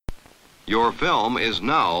Your film is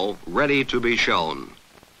now ready to be shown.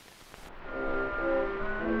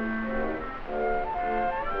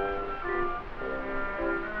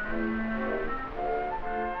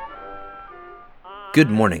 Good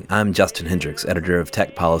morning, I'm Justin Hendricks, editor of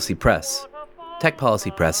Tech Policy Press. Tech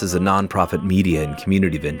Policy Press is a nonprofit media and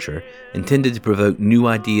community venture intended to provoke new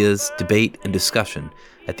ideas, debate, and discussion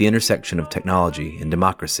at the intersection of technology and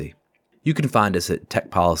democracy. You can find us at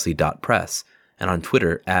techpolicy.press and on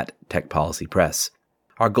Twitter at techpolicypress.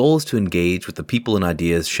 Our goal is to engage with the people and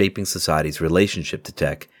ideas shaping society's relationship to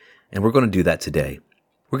tech, and we're going to do that today.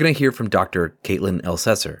 We're going to hear from Dr. Caitlin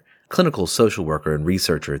Elsesser, clinical social worker and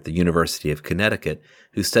researcher at the University of Connecticut,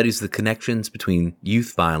 who studies the connections between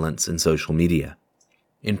youth violence and social media.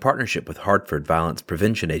 In partnership with Hartford Violence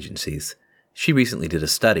Prevention Agencies, she recently did a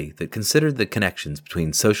study that considered the connections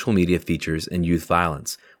between social media features and youth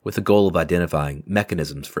violence with the goal of identifying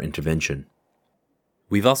mechanisms for intervention.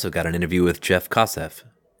 We've also got an interview with Jeff Kosseff,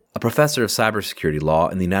 a professor of cybersecurity law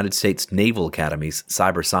in the United States Naval Academy's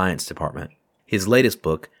Cyber Science Department. His latest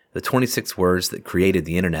book, The 26 Words That Created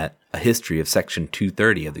the Internet, A History of Section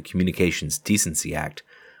 230 of the Communications Decency Act,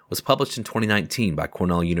 was published in 2019 by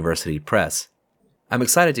Cornell University Press. I'm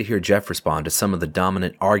excited to hear Jeff respond to some of the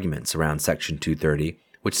dominant arguments around Section 230,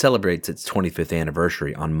 which celebrates its 25th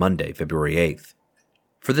anniversary on Monday, February 8th.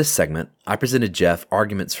 For this segment, I presented Jeff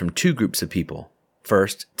arguments from two groups of people.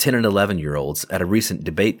 First, 10 and 11-year-olds at a recent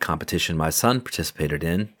debate competition my son participated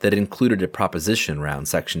in that included a proposition around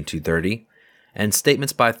Section 230, and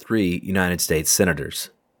statements by 3 United States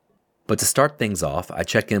senators. But to start things off, I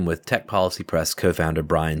check in with Tech Policy Press co-founder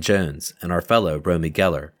Brian Jones and our fellow Romy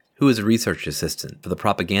Geller, who is a research assistant for the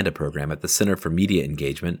propaganda program at the Center for Media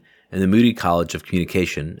Engagement and the Moody College of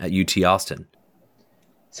Communication at UT Austin.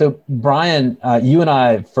 So, Brian, you and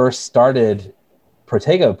I first started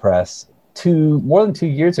Protego Press more than 2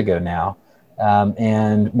 years ago now.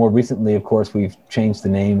 And more recently, of course, we've changed the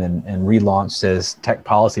name and relaunched as Tech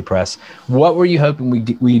Policy Press. What were you hoping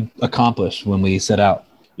we'd accomplish when we set out?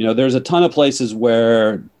 You know, there's a ton of places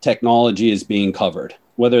where technology is being covered,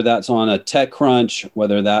 whether that's on a TechCrunch,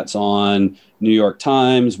 whether that's on New York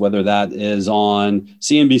Times, whether that is on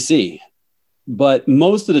CNBC. But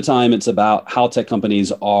most of the time, it's about how tech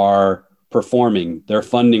companies are performing, their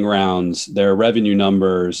funding rounds, their revenue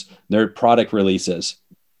numbers, their product releases.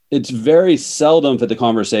 It's very seldom that the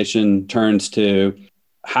conversation turns to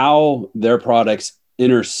how their products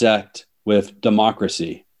intersect with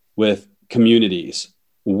democracy, with communities,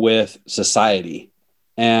 with society.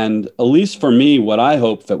 And at least for me, what I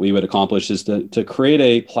hope that we would accomplish is to create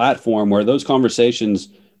a platform where those conversations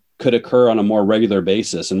could occur on a more regular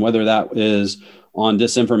basis. And whether that is on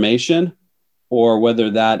disinformation or whether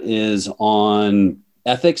that is on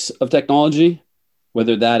ethics of technology,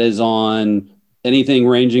 whether that is on anything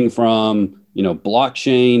ranging from,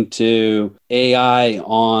 blockchain to AI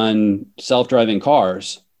on self-driving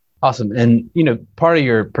cars. Awesome. And, part of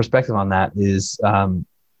your perspective on that is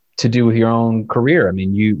to do with your own career. I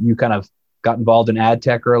mean, you kind of got involved in ad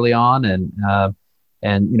tech early on and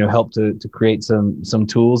helped to create some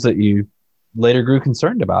tools that you later grew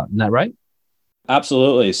concerned about. Isn't that right?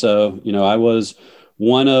 Absolutely. So, I was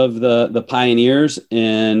one of the pioneers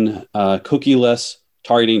in cookieless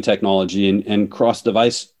targeting technology and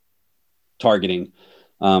cross-device targeting.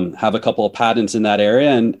 Have a couple of patents in that area.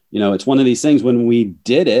 And, it's one of these things when we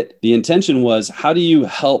did it, the intention was, how do you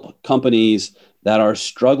help companies that are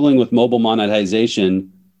struggling with mobile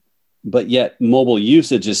monetization, but yet mobile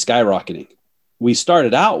usage is skyrocketing? We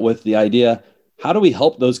started out with the idea, how do we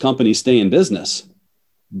help those companies stay in business?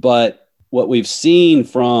 But what we've seen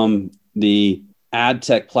from the ad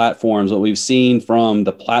tech platforms, what we've seen from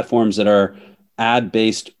the platforms that are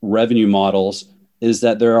ad-based revenue models is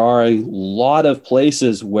that there are a lot of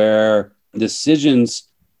places where decisions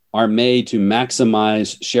are made to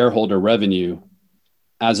maximize shareholder revenue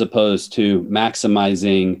as opposed to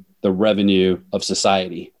maximizing the revenue of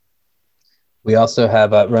society. We also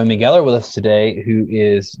have Romy Geller with us today, who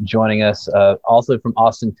is joining us also from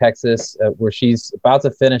Austin, Texas, where she's about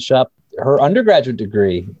to finish up her undergraduate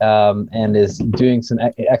degree and is doing some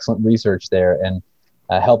excellent research there and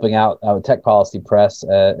helping out Tech Policy Press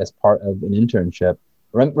as part of an internship.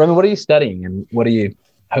 Romy, what are you studying and what are you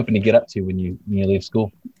hoping to get up to when you leave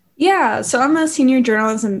school? Yeah, so I'm a senior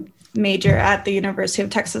journalism major at the University of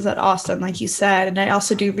Texas at Austin, like you said, and I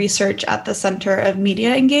also do research at the Center of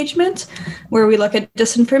Media Engagement, where we look at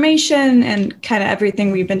disinformation and kind of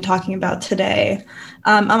everything we've been talking about today.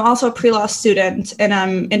 I'm also a pre-law student, and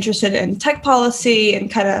I'm interested in tech policy and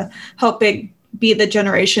kind of helping be the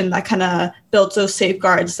generation that kind of builds those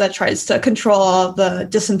safeguards, that tries to control all the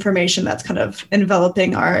disinformation that's kind of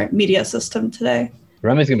enveloping our media system today.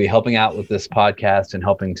 Romy's going to be helping out with this podcast and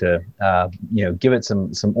helping to, give it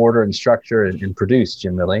some order and structure and produce,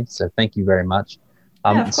 Jim Milley. So thank you very much.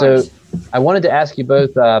 So I wanted to ask you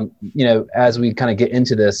both, as we kind of get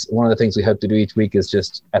into this, one of the things we hope to do each week is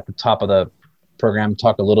just at the top of the program,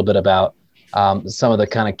 talk a little bit about some of the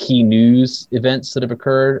kind of key news events that have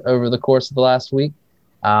occurred over the course of the last week.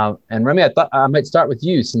 And Romy, I thought I might start with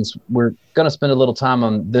you, since we're going to spend a little time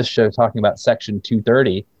on this show talking about Section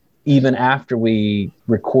 230. Even after we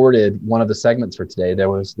recorded one of the segments for today, there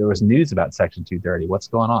was news about Section 230. What's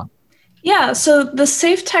going on? Yeah, so the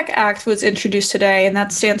Safe Tech Act was introduced today, and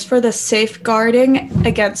that stands for the Safeguarding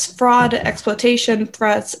Against Fraud, Exploitation,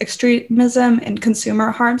 Threats, Extremism, and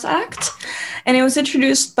Consumer Harms Act. And it was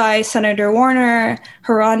introduced by Senator Warner,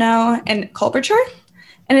 Hirono, and Klobuchar.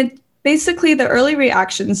 And basically, the early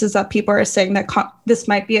reactions is that people are saying that this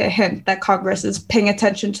might be a hint that Congress is paying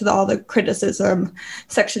attention to all the criticism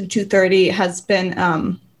Section 230 has been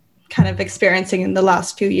kind of experiencing in the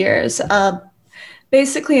last few years.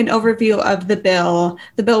 Basically, an overview of the bill.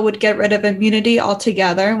 The bill would get rid of immunity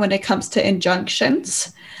altogether when it comes to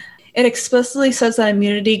injunctions. It explicitly says that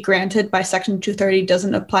immunity granted by Section 230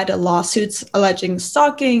 doesn't apply to lawsuits alleging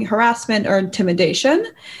stalking, harassment, or intimidation,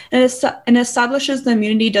 and establishes the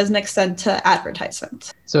immunity doesn't extend to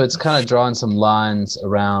advertisement. So it's kind of drawing some lines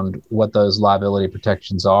around what those liability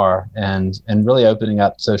protections are, and really opening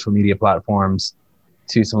up social media platforms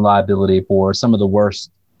to some liability for some of the worst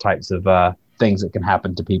types of things that can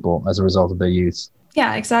happen to people as a result of their use.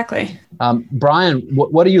 Yeah, exactly. Brian,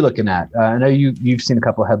 what are you looking at? I know you've seen a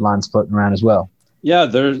couple of headlines floating around as well. Yeah,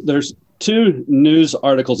 there's two news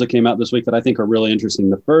articles that came out this week that I think are really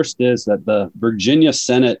interesting. The first is that the Virginia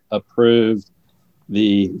Senate approved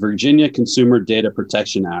the Virginia Consumer Data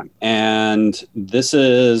Protection Act. And this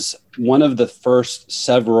is one of the first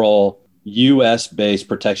several U.S.-based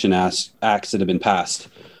protection acts that have been passed.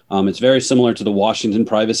 It's very similar to the Washington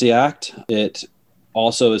Privacy Act. It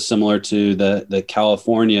also is similar to the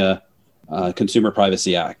California Consumer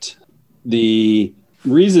Privacy Act. The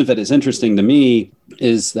reason that it's interesting to me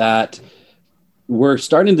is that we're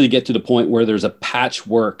starting to get to the point where there's a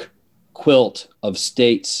patchwork quilt of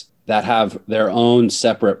states that have their own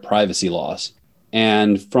separate privacy laws.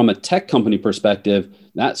 And from a tech company perspective,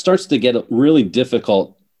 that starts to get really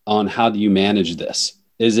difficult on how do you manage this.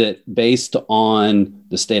 Is it based on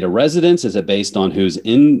the state of residence? Is it based on who's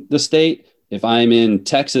in the state? If I'm in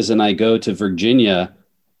Texas and I go to Virginia,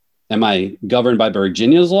 am I governed by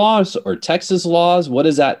Virginia's laws or Texas laws? What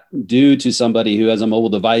does that do to somebody who has a mobile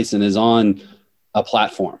device and is on a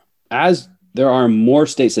platform? As there are more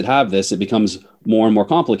states that have this, it becomes more and more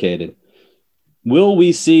complicated. Will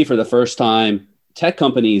we see for the first time tech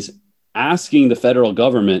companies asking the federal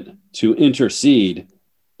government to intercede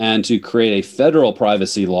and to create a federal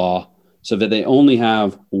privacy law so that they only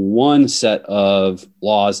have one set of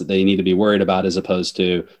laws that they need to be worried about as opposed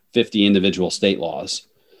to 50 individual state laws?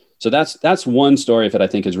 So that's one story that I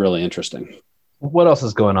think is really interesting. What else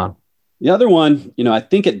is going on? The other one, I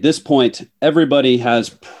think at this point, everybody has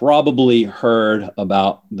probably heard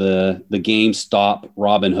about the GameStop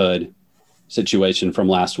Robinhood situation from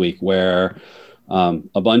last week, where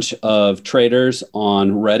a bunch of traders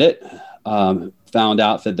on Reddit found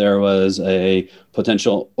out that there was a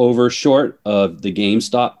potential overshort of the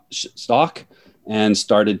GameStop stock and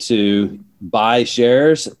started to buy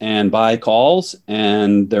shares and buy calls.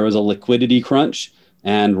 And there was a liquidity crunch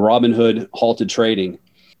and Robinhood halted trading.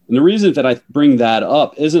 And the reason that I bring that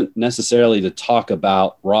up isn't necessarily to talk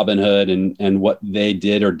about Robinhood and what they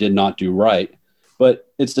did or did not do right,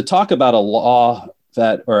 but it's to talk about a law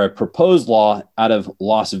or a proposed law out of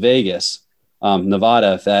Las Vegas,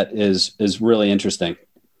 Nevada, that is really interesting.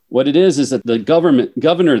 What it is that the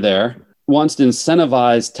governor there wants to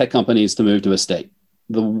incentivize tech companies to move to a state.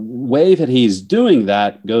 The way that he's doing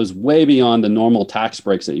that goes way beyond the normal tax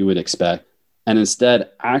breaks that you would expect, and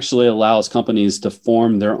instead actually allows companies to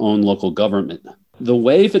form their own local government. The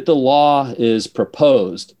way that the law is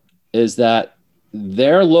proposed is that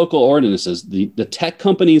their local ordinances, the tech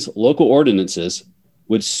companies' local ordinances,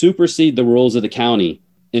 would supersede the rules of the county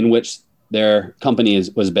in which their company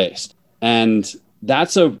was based. And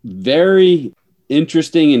that's a very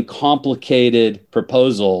interesting and complicated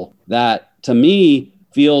proposal that, to me,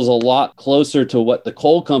 feels a lot closer to what the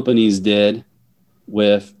coal companies did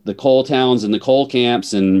with the coal towns and the coal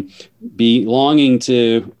camps and belonging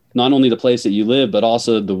to not only the place that you live, but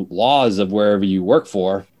also the laws of wherever you work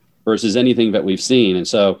for, versus anything that we've seen. And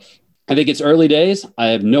so I think it's early days. I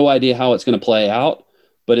have no idea how it's going to play out.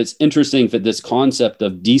 But it's interesting that this concept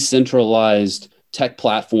of decentralized tech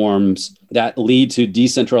platforms that lead to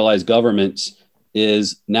decentralized governments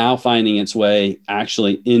is now finding its way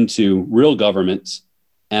actually into real governments.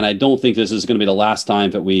 And I don't think this is going to be the last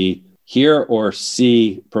time that we hear or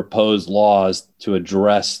see proposed laws to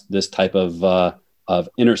address this type of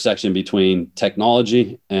intersection between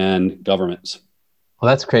technology and governments. Well,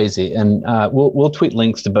 that's crazy. And we'll tweet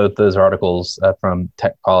links to both those articles from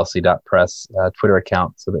techpolicy.press Twitter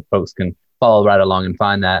account so that folks can follow right along and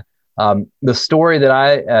find that. The story that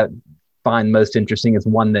I find most interesting is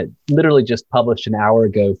one that literally just published an hour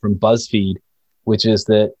ago from BuzzFeed, which is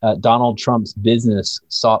that Donald Trump's business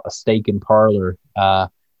sought a stake in Parler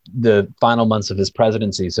the final months of his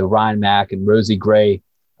presidency. So Ryan Mack and Rosie Gray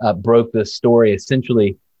broke this story.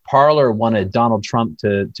 Essentially, Parler wanted Donald Trump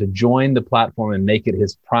to join the platform and make it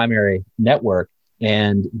his primary network.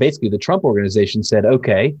 And basically, the Trump organization said,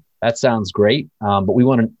 okay, that sounds great, but we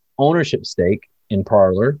want an ownership stake in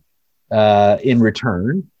Parler in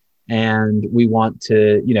return. And we want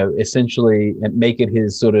to, essentially make it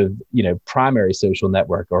his sort of, primary social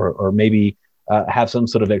network or maybe have some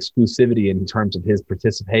sort of exclusivity in terms of his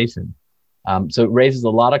participation. So it raises a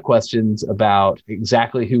lot of questions about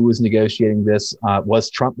exactly who was negotiating this. Was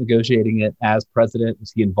Trump negotiating it as president?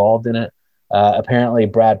 Was he involved in it? Apparently,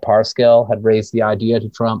 Brad Parscale had raised the idea to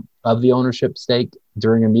Trump of the ownership stake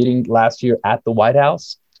during a meeting last year at the White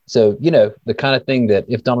House. So, the kind of thing that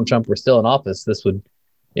if Donald Trump were still in office, this would,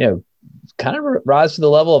 kind of rise to the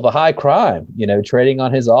level of a high crime, trading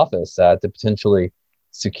on his office to potentially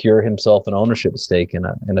secure himself an ownership stake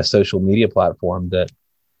in a social media platform that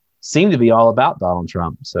seemed to be all about Donald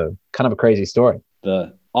Trump. So kind of a crazy story.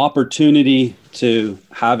 The opportunity to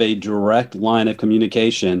have a direct line of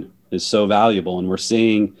communication is so valuable. And we're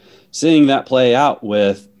seeing that play out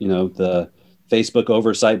with, the Facebook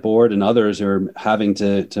Oversight Board and others who are having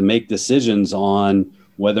to make decisions on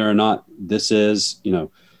whether or not this is,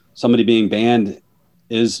 somebody being banned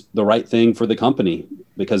is the right thing for the company,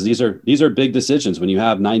 because these are big decisions. When you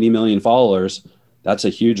have 90 million followers, that's a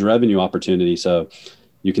huge revenue opportunity. So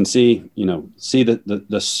you can see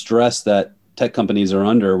the stress that tech companies are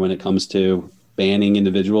under when it comes to banning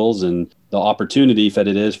individuals, and the opportunity that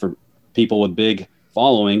it is for people with big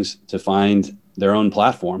followings to find their own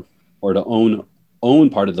platform or to own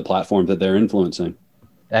part of the platform that they're influencing.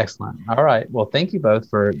 Excellent. All right. Well, thank you both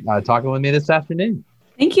for talking with me this afternoon.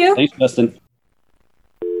 Thank you. Thanks, Justin.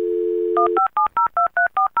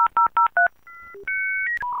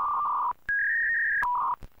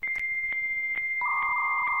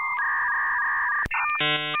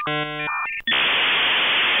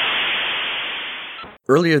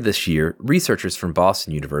 Earlier this year, researchers from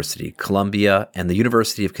Boston University, Columbia, and the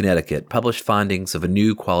University of Connecticut published findings of a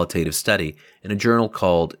new qualitative study in a journal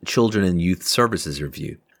called Children and Youth Services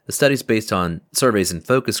Review. The study is based on surveys and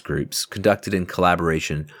focus groups conducted in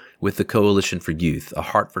collaboration with the Coalition for Youth, a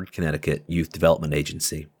Hartford, Connecticut youth development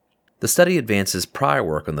agency. The study advances prior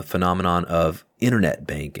work on the phenomenon of internet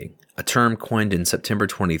banking, a term coined in September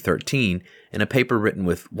 2013 in a paper written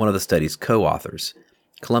with one of the study's co-authors,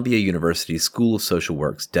 Columbia University School of Social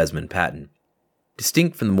Work's Desmond Patton.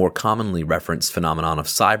 Distinct from the more commonly referenced phenomenon of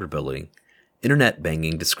cyberbullying, internet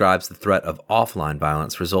banking describes the threat of offline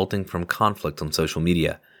violence resulting from conflict on social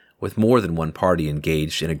media, with more than one party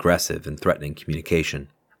engaged in aggressive and threatening communication.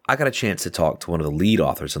 I got a chance to talk to one of the lead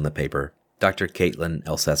authors on the paper, Dr. Caitlin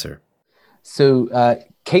Elsesser. So,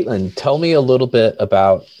 Caitlin, tell me a little bit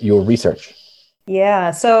about your research.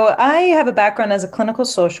 Yeah, so I have a background as a clinical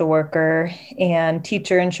social worker and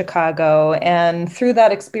teacher in Chicago. And through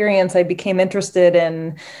that experience, I became interested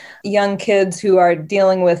in young kids who are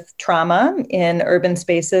dealing with trauma in urban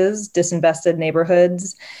spaces, disinvested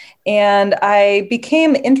neighborhoods. And I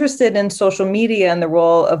became interested in social media and the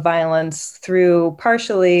role of violence through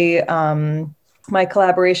partially my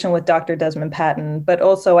collaboration with Dr. Desmond Patton, but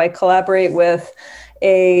also I collaborate with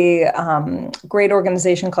a great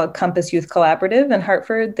organization called Compass Youth Collaborative in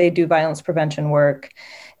Hartford. They do violence prevention work.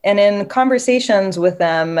 And in conversations with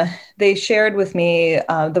them, they shared with me,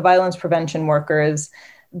 the violence prevention workers,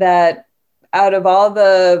 that out of all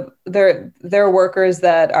their workers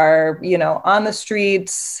that are, on the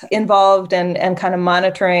streets, involved and kind of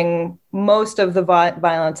monitoring most of the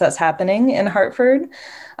violence that's happening in Hartford,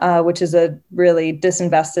 which is a really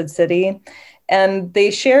disinvested city. And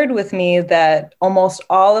they shared with me that almost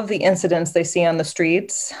all of the incidents they see on the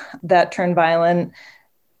streets that turn violent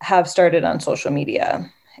have started on social media.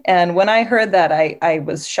 And when I heard that, I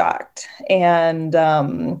was shocked. And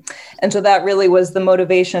so that really was the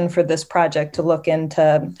motivation for this project, to look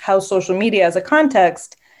into how social media as a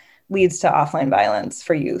context leads to offline violence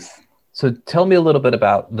for youth. So tell me a little bit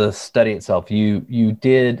about the study itself. You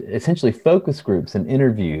did essentially focus groups and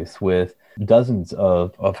interviews with dozens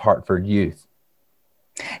of Hartford youth.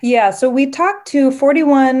 Yeah, so we talked to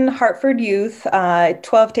 41 Hartford youth,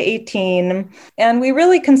 12 to 18, and we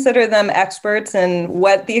really consider them experts in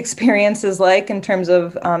what the experience is like in terms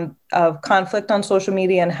of conflict on social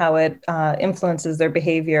media and how it influences their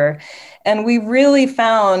behavior. And we really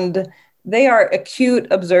found they are acute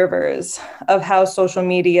observers of how social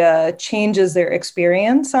media changes their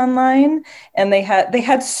experience online. And they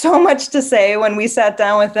had so much to say when we sat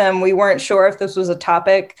down with them. We weren't sure if this was a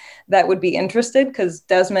topic that would be interested, because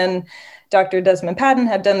Dr. Desmond Patton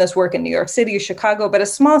had done this work in New York City, Chicago, but a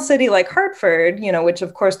small city like Hartford, which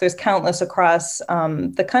of course there's countless across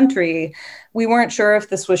the country, we weren't sure if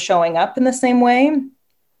this was showing up in the same way.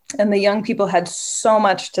 And the young people had so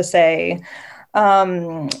much to say.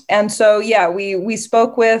 And so, yeah, we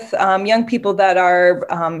spoke with young people that are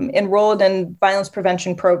enrolled in violence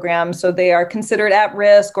prevention programs. So they are considered at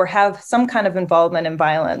risk or have some kind of involvement in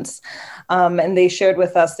violence. And they shared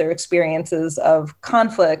with us their experiences of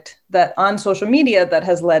conflict that on social media that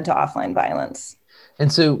has led to offline violence. And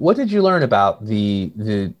so what did you learn about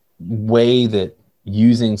the way that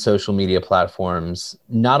using social media platforms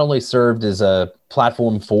not only served as a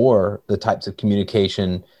platform for the types of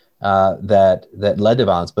communication that led to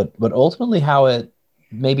violence, but ultimately how it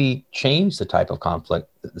maybe changed the type of conflict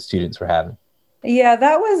that the students were having? Yeah,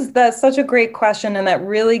 that's such a great question. And that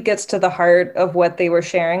really gets to the heart of what they were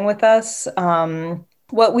sharing with us.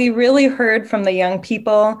 What we really heard from the young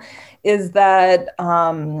people is that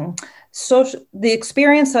the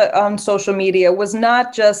experience on social media was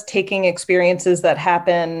not just taking experiences that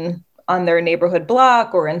happen on their neighborhood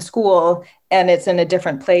block or in school, and it's in a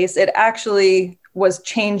different place. It actually was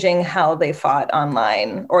changing how they fought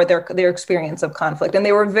online or their experience of conflict. And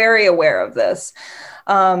they were very aware of this.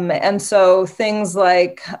 And so things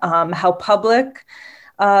like how public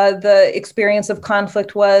the experience of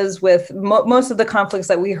conflict was with most of the conflicts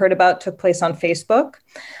that we heard about took place on Facebook.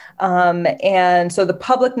 And so the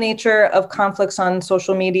public nature of conflicts on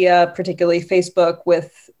social media, particularly Facebook,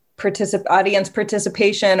 with audience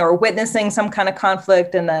participation or witnessing some kind of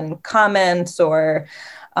conflict and then comments or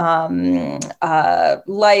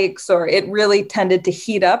likes, or it really tended to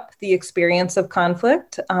heat up the experience of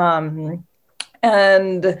conflict and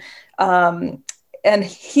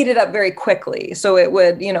heat it up very quickly. So it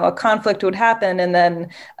would, a conflict would happen, and then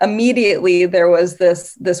immediately there was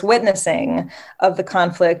this witnessing of the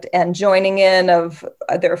conflict and joining in of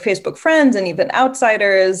their Facebook friends and even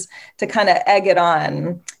outsiders to kind of egg it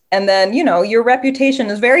on. And then, your reputation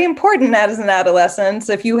is very important as an adolescent.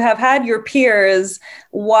 If you have had your peers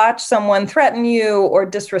watch someone threaten you or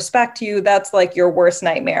disrespect you, that's like your worst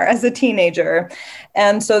nightmare as a teenager.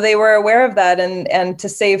 And so they were aware of that. And to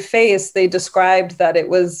save face, they described that it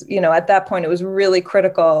was, at that point, it was really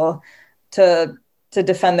critical to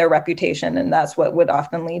defend their reputation. And that's what would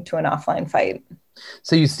often lead to an offline fight.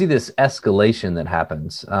 So you see this escalation that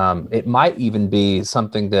happens. It might even be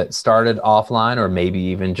something that started offline, or maybe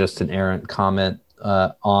even just an errant comment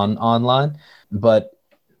online. But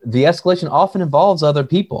the escalation often involves other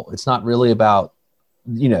people. It's not really about,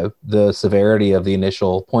 the severity of the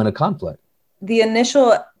initial point of conflict. The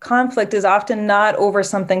initial conflict is often not over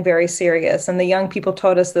something very serious. And the young people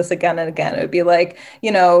told us this again and again. It would be like,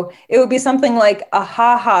 it would be something like a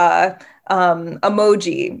ha-ha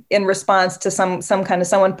emoji in response to some kind of,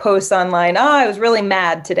 someone posts online, I was really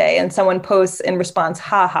mad today, and someone posts in response,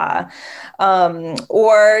 haha,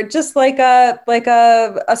 or just like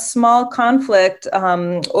a small conflict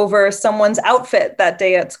over someone's outfit that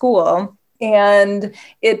day at school. And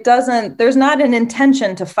there's not an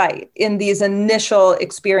intention to fight in these initial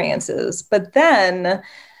experiences. But then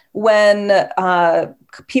when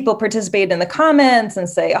people participate in the comments and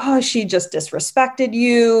say, oh, she just disrespected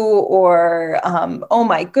you, or, oh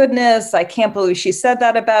my goodness, I can't believe she said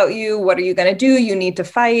that about you. What are you going to do? You need to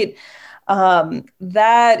fight.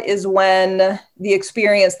 That is when the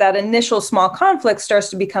experience, that initial small conflict, starts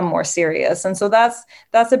to become more serious. And so that's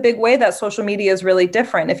a big way that social media is really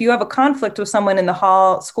different. If you have a conflict with someone in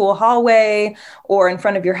the school hallway or in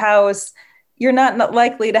front of your house, you're not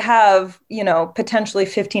likely to have, potentially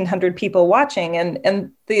 1,500 people watching.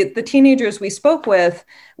 And the teenagers we spoke with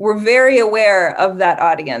were very aware of that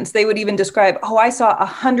audience. They would even describe, I saw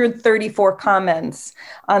 134 comments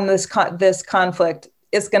on this conflict.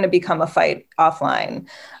 It's going to become a fight offline.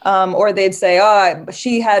 Or they'd say,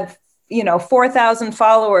 she had, 4,000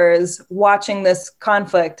 followers watching this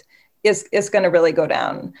conflict. is going to really go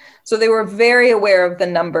down. So they were very aware of the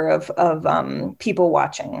number of people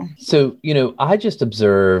watching. So, I just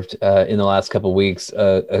observed in the last couple of weeks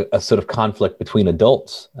a sort of conflict between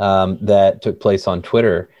adults that took place on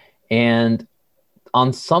Twitter. And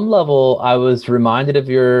on some level, I was reminded of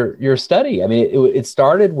your study. I mean, it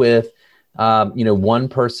started with, one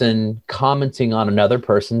person commenting on another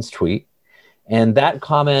person's tweet. And that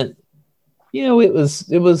comment,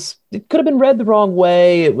 it could have been read the wrong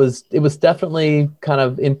way. It was definitely kind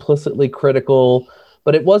of implicitly critical,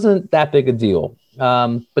 but it wasn't that big a deal.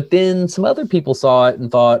 But then some other people saw it and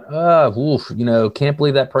thought, can't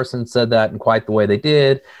believe that person said that in quite the way they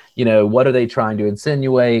did. What are they trying to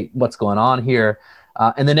insinuate? What's going on here?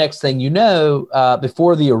 And the next thing you know,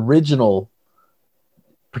 before the original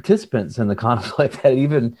participants in the conflict had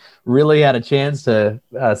even really had a chance to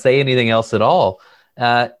say anything else at all,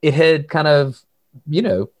 it had kind of,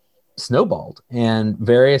 snowballed, and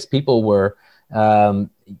various people were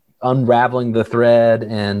unraveling the thread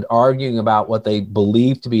and arguing about what they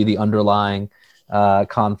believed to be the underlying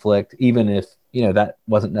conflict, even if, that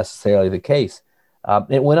wasn't necessarily the case.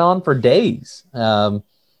 It went on for days.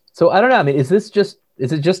 So I don't know. I mean, is it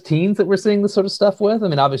just teens that we're seeing this sort of stuff with? I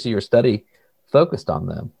mean, obviously your study focused on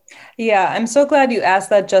them. Yeah, I'm so glad you asked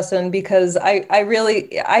that, Justin, because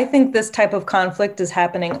I think this type of conflict is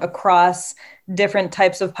happening across different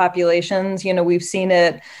types of populations. We've seen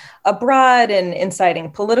it abroad in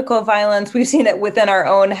inciting political violence. We've seen it within our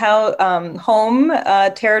own home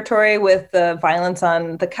territory with the violence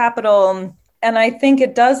on the Capitol. And I think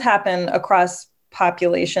it does happen across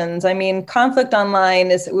populations. I mean, conflict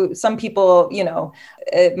online is, some people,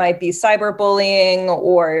 it might be cyberbullying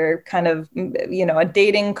or kind of, a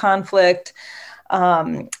dating conflict.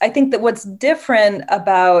 I think that what's different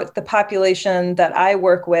about the population that I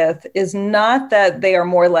work with is not that they are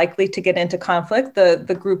more likely to get into conflict.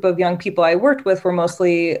 The group of young people I worked with were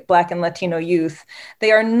mostly Black and Latino youth.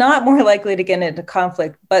 They are not more likely to get into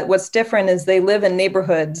conflict, but what's different is they live in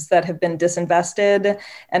neighborhoods that have been disinvested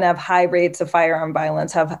and have high rates of firearm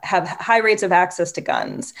violence, have high rates of access to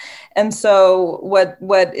guns. And so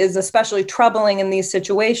what is especially troubling in these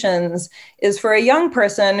situations is for a young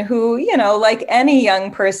person who, like any young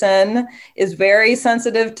person, is very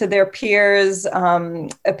sensitive to their peers'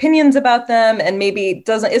 opinions about them, and maybe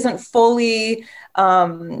doesn't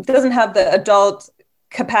have the adult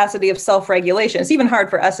capacity of self-regulation. It's even hard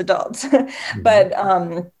for us adults, but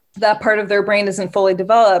that part of their brain isn't fully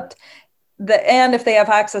developed. And if they have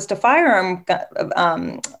access to firearms,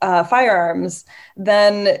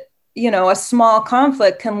 then a small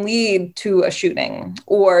conflict can lead to a shooting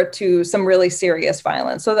or to some really serious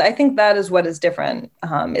violence. So I think that is what is different.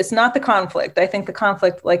 It's not the conflict. I think the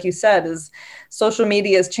conflict, like you said, is social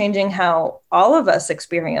media is changing how all of us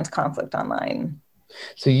experience conflict online.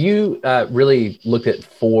 So you really looked at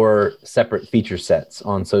 4 separate feature sets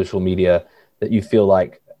on social media that you feel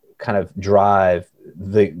like kind of drive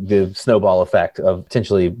the snowball effect of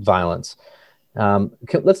potentially violence.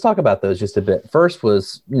 Let's talk about those just a bit. First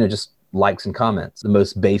was, just likes and comments, the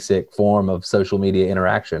most basic form of social media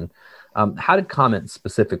interaction. How did comments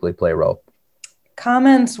specifically play a role?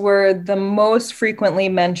 Comments were the most frequently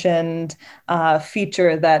mentioned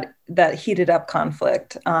feature that heated up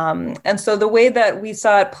conflict. And so the way that we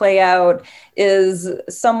saw it play out is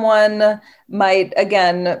someone might,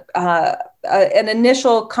 again, an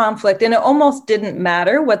initial conflict, and it almost didn't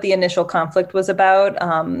matter what the initial conflict was about,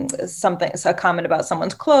 a comment about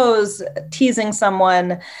someone's clothes, teasing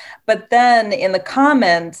someone. But then in the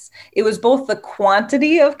comments, it was both the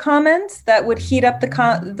quantity of comments that would heat up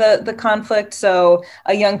the conflict. So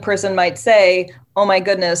a young person might say, oh my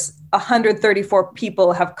goodness, 134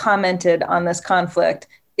 people have commented on this conflict.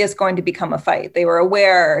 It's going to become a fight. They were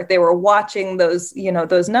aware, they were watching those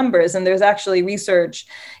numbers. And there's actually research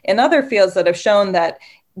in other fields that have shown that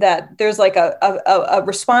there's like a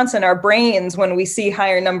response in our brains when we see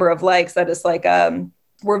higher number of likes, that is like,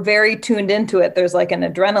 we're very tuned into it. There's like an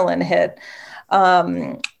adrenaline hit.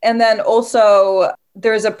 And then also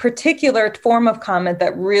there's a particular form of comment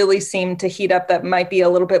that really seemed to heat up that might be a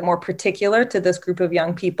little bit more particular to this group of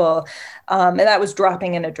young people. And that was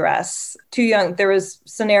dropping an address. There was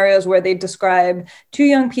scenarios where they describe 2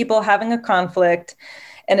 young people having a conflict,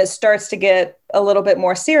 and it starts to get a little bit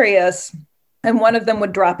more serious. And one of them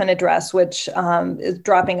would drop an address, which is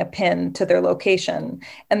dropping a pin to their location.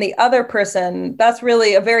 And the other person, that's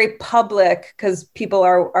really a very public, because people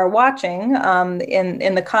are watching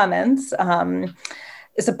in the comments.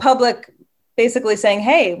 It's a public basically saying,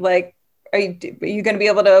 hey, like, are you going to be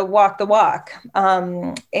able to walk the walk?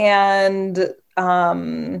 And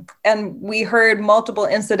And we heard multiple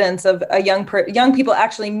incidents of young people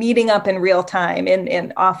actually meeting up in real time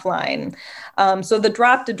in offline. So the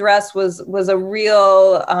dropped address was a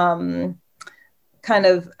real kind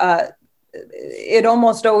of it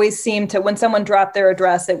almost always seemed to, when someone dropped their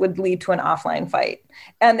address, it would lead to an offline fight.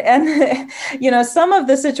 And some of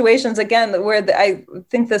the situations, again, where I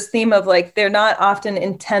think this theme of like, they're not often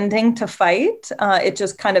intending to fight. It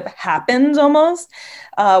just kind of happens almost.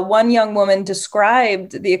 One young woman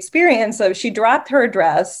described the experience of, she dropped her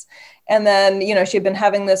address, and then, she'd been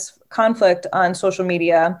having this conflict on social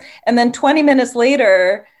media. And then 20 minutes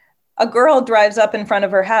later, a girl drives up in front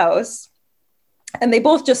of her house, and they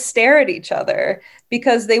both just stare at each other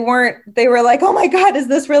because they were like, oh my God, is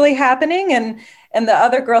this really happening? And the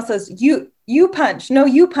other girl says, you punch, no,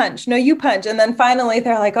 you punch, no, you punch. And then finally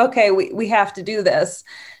they're like, okay, we have to do this.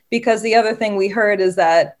 Because the other thing we heard is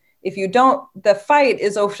that if you don't, the fight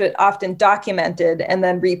is often documented and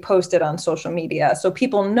then reposted on social media. So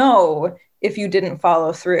people know if you didn't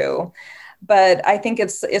follow through. But I think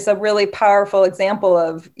it's a really powerful example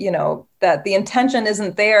of, that the intention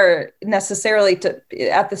isn't there necessarily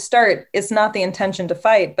at the start. It's not the intention to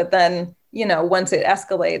fight, but then, once it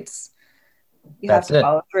escalates, you have to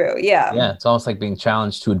follow through. Yeah. Yeah. It's almost like being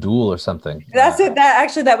challenged to a duel or something. That's it.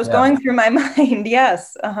 That was going through my mind.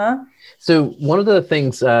 Yes. Uh-huh. So one of the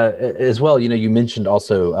things as well, you mentioned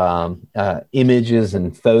also images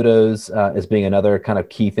and photos as being another kind of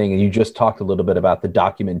key thing. And you just talked a little bit about the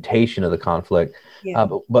documentation of the conflict. Yeah.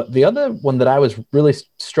 But the other one that I was really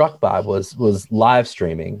struck by was live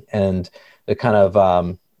streaming, and the kind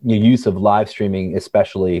of use of live streaming,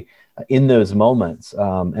 especially in those moments,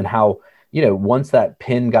 and how, once that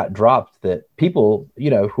pin got dropped, that people,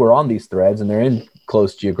 who are on these threads and they're in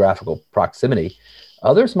close geographical proximity,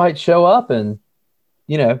 others might show up and,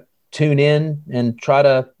 tune in and try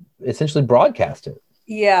to essentially broadcast it.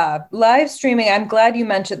 Yeah, live streaming. I'm glad you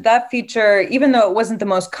mentioned that feature. Even though it wasn't the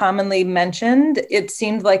most commonly mentioned, it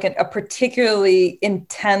seemed like a particularly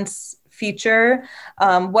intense feature.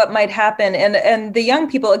 What might happen, and the young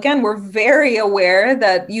people, again, were very aware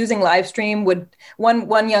that using live stream would.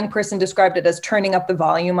 One young person described it as turning up the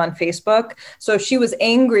volume on Facebook. So if she was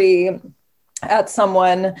angry at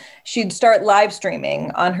someone, she'd start live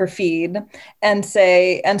streaming on her feed and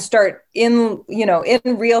start in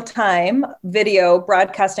real time video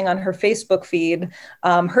broadcasting on her Facebook feed,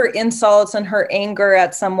 her insults and her anger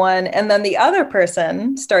at someone. And then the other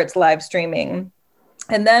person starts live streaming.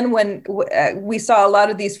 And then when we saw a lot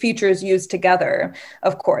of these features used together,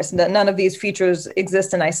 of course, none of these features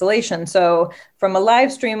exist in isolation. So from a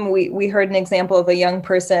live stream, we heard an example of a young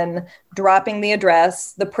person dropping the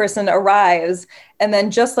address, the person arrives, and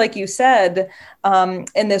then just like you said,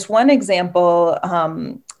 in this one example,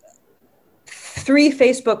 3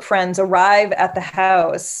 Facebook friends arrive at the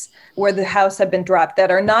house where the house had been dropped that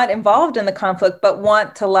are not involved in the conflict, but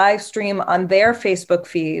want to live stream on their Facebook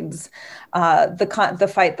feeds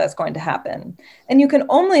the fight that's going to happen. And you can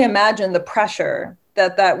only imagine the pressure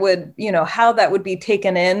that would, how that would be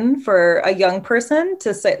taken in for a young person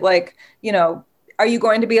to say, like, are you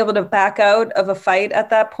going to be able to back out of a fight at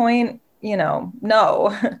that point?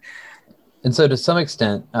 No. And so to some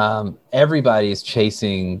extent, everybody's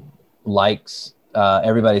chasing likes.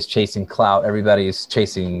 Everybody's chasing clout. Everybody's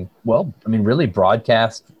chasing, really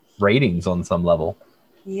broadcast ratings on some level.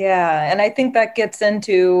 Yeah. And I think that gets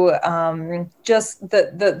into just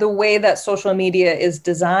the way that social media is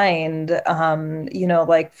designed,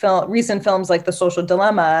 like recent films like The Social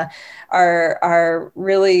Dilemma are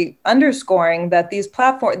really underscoring that these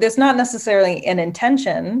platforms, there's not necessarily an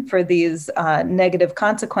intention for these negative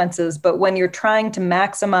consequences, but when you're trying to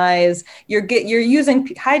maximize, you're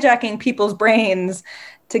hijacking people's brains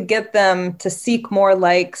to get them to seek more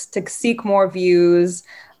likes, to seek more views,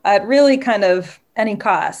 at really kind of any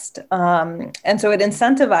cost. And so it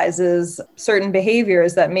incentivizes certain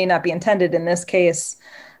behaviors that may not be intended, in this case,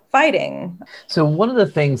 fighting. So one of the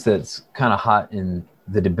things that's kind of hot in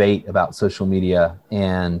the debate about social media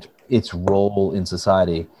and its role in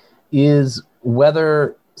society is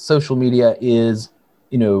whether social media is,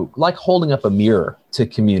 like holding up a mirror to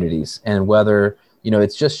communities, and whether,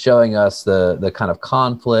 it's just showing us the kind of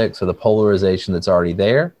conflicts or the polarization that's already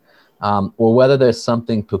there. Or whether there's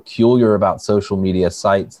something peculiar about social media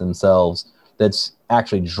sites themselves that's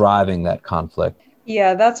actually driving that conflict.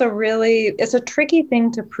 Yeah, it's a tricky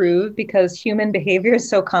thing to prove because human behavior is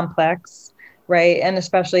so complex, right? And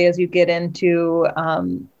especially as you get into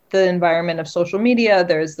the environment of social media,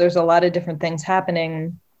 there's a lot of different things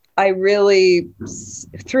happening. I really,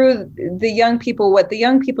 through the young people, what the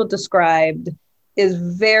young people described is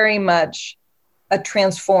very much a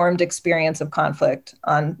transformed experience of conflict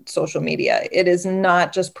on social media. It is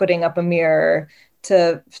not just putting up a mirror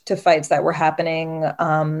to fights that were happening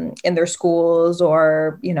in their schools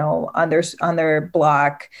or, on their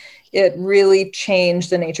block. It really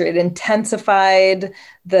changed the nature. It intensified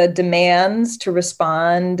the demands to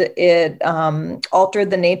respond. It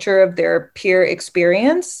altered the nature of their peer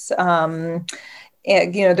experience. And,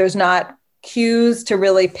 there's not cues to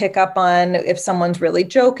really pick up on if someone's really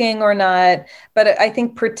joking or not. But I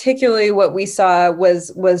think particularly what we saw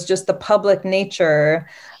was just the public nature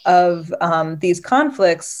of these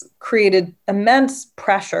conflicts created immense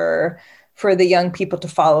pressure for the young people to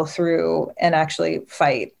follow through and actually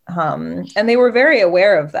fight. And they were very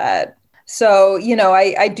aware of that. So,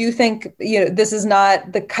 I do think, this is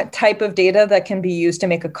not the type of data that can be used to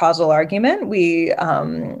make a causal argument.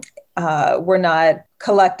 We're not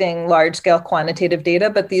collecting large-scale quantitative data,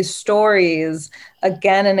 but these stories,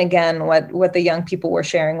 again and again, what the young people were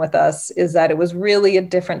sharing with us is that it was really a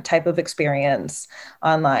different type of experience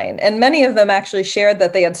online. And many of them actually shared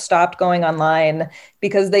that they had stopped going online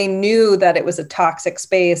because they knew that it was a toxic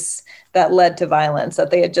space that led to violence, that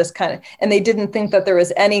they had just and they didn't think that there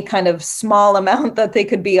was any kind of small amount that they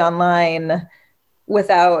could be online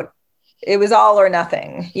without. It was all or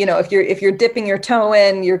nothing. If you're dipping your toe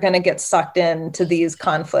in, you're going to get sucked into these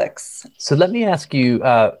conflicts. So let me ask you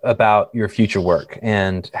about your future work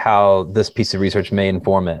and how this piece of research may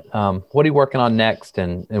inform it. What are you working on next,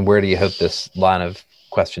 and where do you hope this line of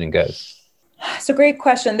questioning goes? It's a great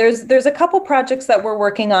question. There's a couple projects that we're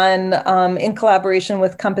working on in collaboration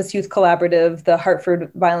with Compass Youth Collaborative, the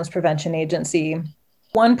Hartford Violence Prevention Agency.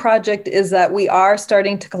 One project is that we are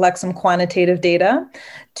starting to collect some quantitative data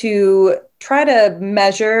to try to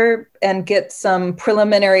measure and get some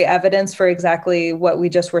preliminary evidence for exactly what we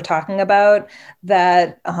just were talking about,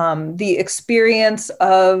 that the experience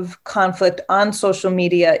of conflict on social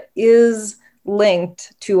media is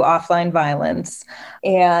linked to offline violence,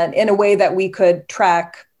 and in a way that we could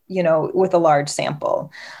track, with a large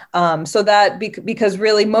sample. So that because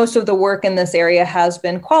really most of the work in this area has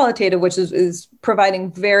been qualitative, which is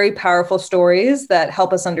providing very powerful stories that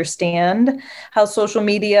help us understand how social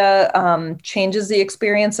media changes the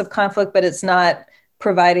experience of conflict, but it's not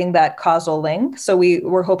providing that causal link. So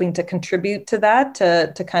we're hoping to contribute to that,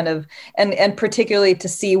 to kind of, and particularly to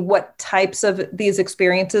see what types of these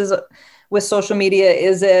experiences with social media.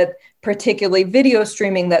 Is it particularly video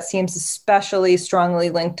streaming that seems especially strongly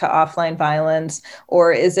linked to offline violence?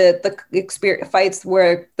 Or is it the fights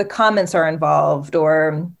where the comments are involved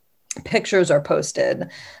or pictures are posted?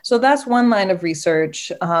 So that's one line of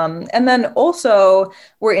research. And then also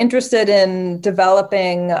we're interested in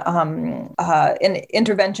developing an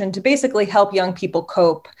intervention to basically help young people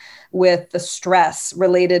cope with the stress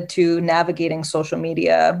related to navigating social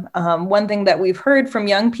media. One thing that we've heard from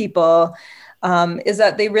young people is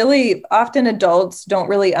that they really, often adults don't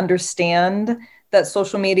really understand that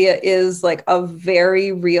social media is like a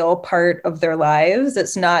very real part of their lives.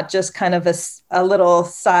 It's not just kind of a little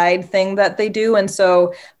side thing that they do. And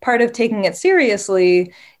so part of taking it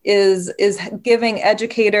seriously is giving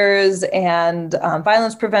educators and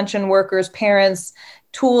violence prevention workers, parents,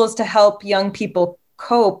 tools to help young people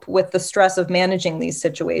cope with the stress of managing these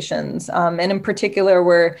situations. And in particular,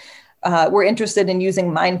 we're interested in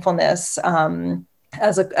using mindfulness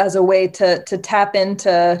as a way to tap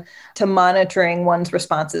into monitoring one's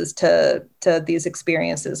responses to these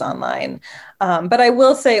experiences online. But I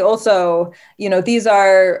will say also, these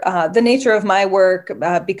are the nature of my work,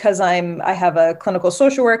 because I have a clinical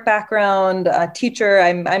social work background, a teacher.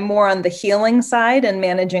 I'm more on the healing side and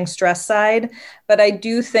managing stress side. But I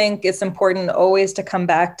do think it's important always to come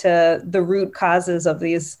back to the root causes of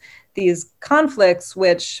these conflicts,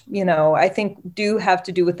 which, I think do have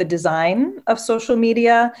to do with the design of social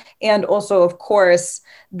media, and also, of course,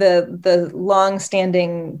 the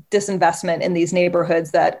long-standing disinvestment in these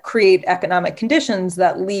neighborhoods that create economic conditions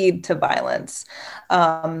that lead to violence.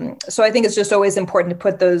 So I think it's just always important to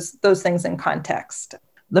put those things in context.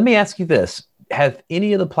 Let me ask you this. Have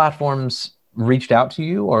any of the platforms reached out to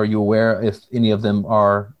you, or are you aware if any of them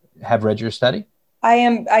have read your study? I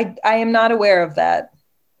am not aware of that.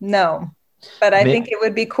 No, but I think it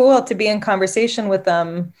would be cool to be in conversation with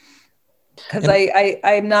them, because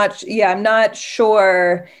I'm not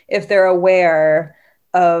sure if they're aware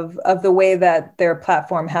of the way that their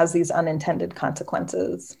platform has these unintended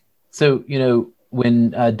consequences. So, when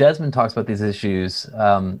Desmond talks about these issues,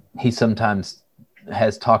 he sometimes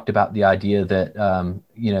has talked about the idea that,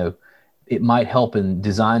 it might help in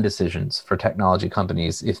design decisions for technology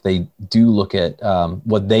companies if they do look at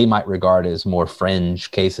what they might regard as more fringe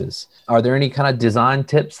cases. Are there any kind of design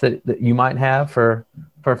tips that you might have for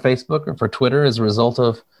Facebook or for Twitter as a result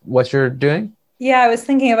of what you're doing? Yeah, I was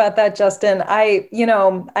thinking about that, Justin. I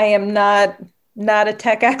am not a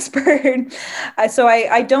tech expert. So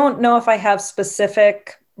I don't know if I have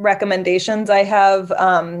specific recommendations. I have,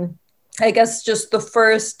 I guess just the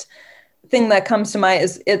first thing that comes to mind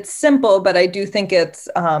is it's simple, but I do think it's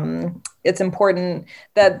important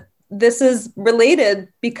that this is related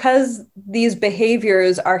because these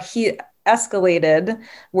behaviors are escalated,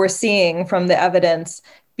 we're seeing from the evidence,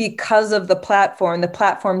 because of the platform. The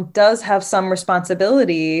platform does have some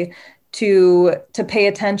responsibility to pay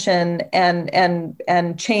attention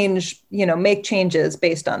and change, make changes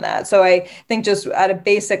based on that. So I think just at a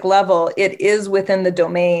basic level, it is within the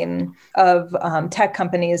domain of tech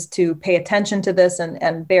companies to pay attention to this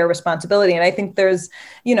and bear responsibility. And I think there's,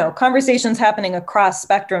 conversations happening across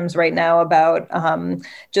spectrums right now about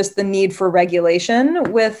just the need for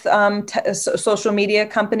regulation with social media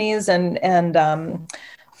companies and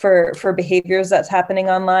for behaviors that's happening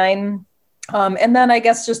online. And then I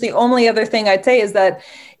guess just the only other thing I'd say is that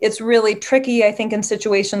it's really tricky, I think, in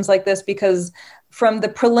situations like this, because from the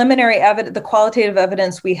preliminary evidence, the qualitative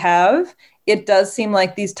evidence we have, it does seem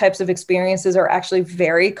like these types of experiences are actually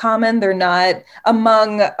very common. They're not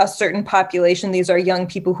among a certain population. These are young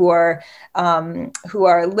people who are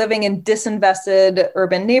living in disinvested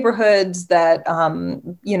urban neighborhoods that,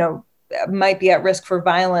 might be at risk for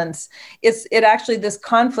violence. It actually, this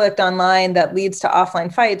conflict online that leads to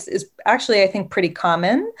offline fights is actually, I think, pretty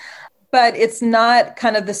common, but it's not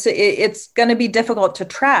kind of it's going to be difficult to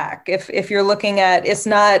track if you're looking at, it's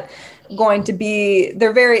not going to be,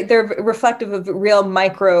 they're reflective of real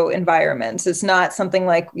micro environments. It's not something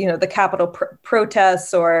like, the Capitol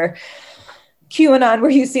protests or QAnon, where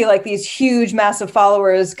you see like these huge, massive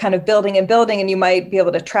followers kind of building, and you might be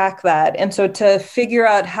able to track that. And so to figure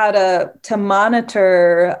out how to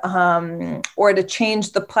monitor or to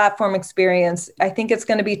change the platform experience, I think it's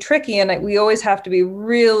going to be tricky. And we always have to be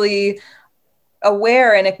really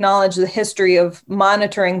aware and acknowledge the history of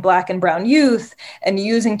monitoring Black and brown youth and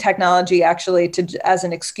using technology actually as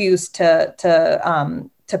an excuse to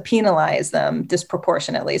penalize them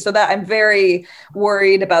disproportionately. So that I'm very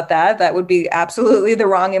worried about that. That would be absolutely the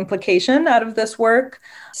wrong implication out of this work.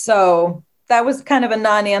 So that was kind of a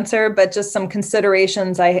non-answer, but just some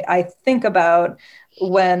considerations I think about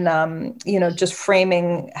when, just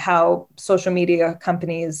framing how social media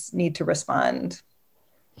companies need to respond.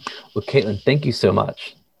 Well, Caitlin, thank you so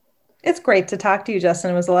much. It's great to talk to you,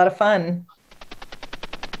 Justin. It was a lot of fun.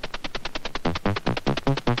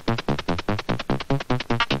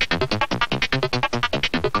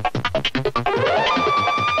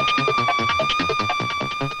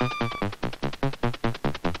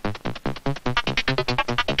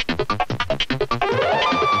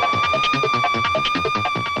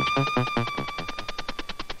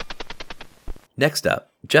 Next up,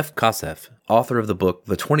 Jeff Kosseff, author of the book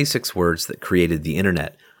The 26 Words That Created the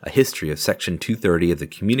Internet, A History of Section 230 of the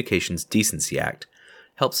Communications Decency Act,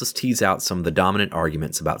 helps us tease out some of the dominant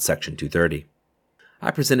arguments about Section 230. I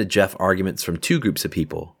presented Jeff arguments from two groups of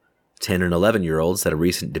people, 10 and 11-year-olds at a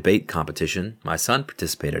recent debate competition my son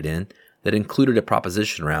participated in that included a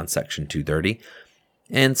proposition around Section 230,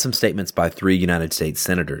 and some statements by 3 United States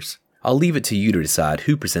senators. I'll leave it to you to decide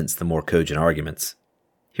who presents the more cogent arguments.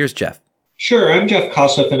 Here's Jeff. Sure. I'm Jeff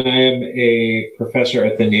Kosseff, and I am a professor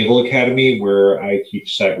at the Naval Academy where I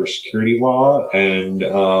teach cybersecurity law. And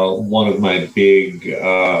one of my big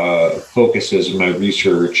focuses in my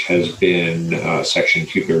research has been Section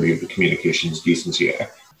 230 of the Communications Decency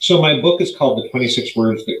Act. So my book is called The 26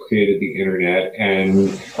 Words That Created the Internet. And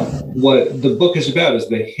what the book is about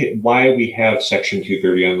is why we have Section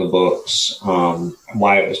 230 on the books,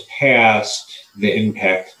 why it was passed, the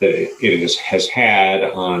impact that it has had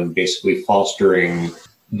on basically fostering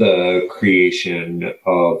the creation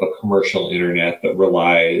of a commercial internet that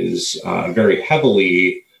relies very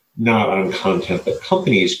heavily not on content that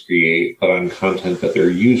companies create, but on content that their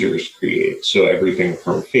users create. So everything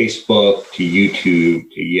from Facebook to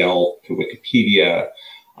YouTube to Yelp to Wikipedia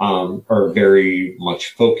are very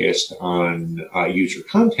much focused on user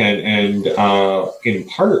content, and in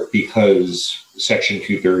part because Section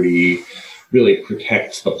 230 really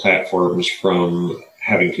protects the platforms from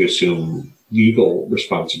having to assume legal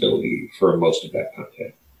responsibility for most of that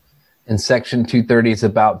content. And Section 230 is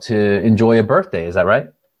about to enjoy a birthday, is that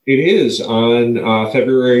right? It is. On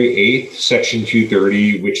February 8th, Section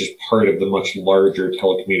 230, which is part of the much larger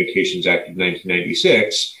Telecommunications Act of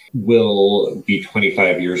 1996, will be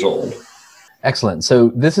 25 years old. Excellent.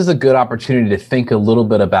 So this is a good opportunity to think a little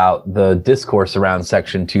bit about the discourse around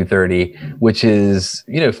Section 230, which is,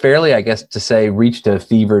 fairly, I guess, to say, reached a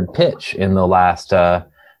fevered pitch in the last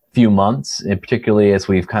few months, and particularly as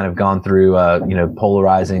we've kind of gone through,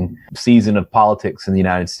 polarizing season of politics in the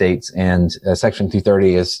United States. And Section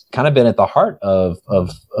 230 has kind of been at the heart of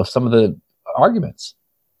some of the arguments.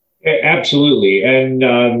 Absolutely. And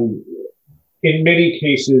in many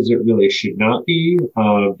cases, it really should not be,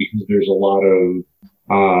 because there's a lot of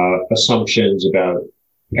assumptions about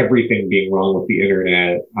everything being wrong with the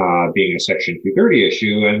internet being a Section 230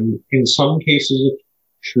 issue. And in some cases, it's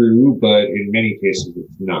true, but in many cases,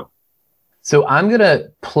 it's not. So I'm going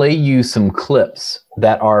to play you some clips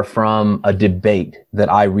that are from a debate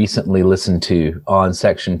that I recently listened to on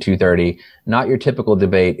Section 230. Not your typical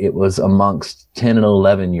debate. It was amongst 10 and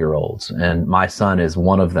 11-year-olds, and my son is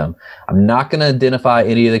one of them. I'm not going to identify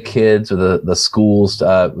any of the kids or the schools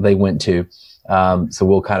they went to, so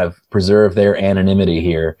we'll kind of preserve their anonymity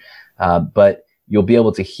here. But you'll be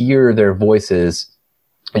able to hear their voices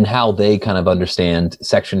and how they kind of understand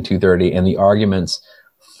Section 230 and the arguments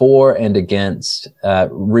for and against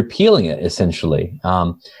repealing it, essentially.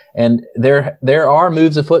 And there are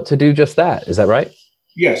moves afoot to do just that. Is that right?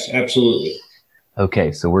 Yes, absolutely.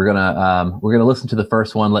 Okay, so we're gonna listen to the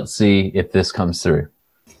first one. Let's see if this comes through.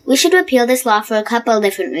 We should repeal this law for a couple of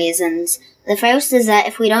different reasons. The first is that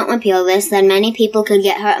if we don't repeal this, then many people could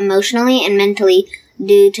get hurt emotionally and mentally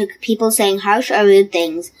due to people saying harsh or rude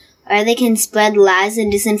things, or they can spread lies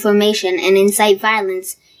and disinformation and incite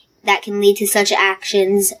violence that can lead to such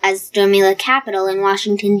actions as storming the Capitol in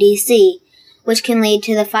Washington, D.C., which can lead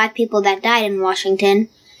to the 5 people that died in Washington,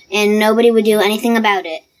 and nobody would do anything about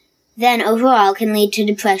it. Then, overall, can lead to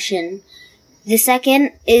depression. The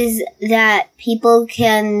second is that people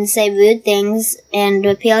can say rude things, and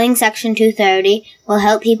repealing Section 230 will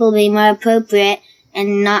help people be more appropriate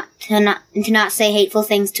and to not say hateful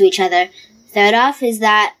things to each other. Third off is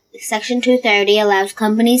that Section 230 allows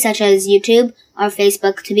companies such as YouTube or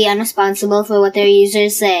Facebook to be unresponsible for what their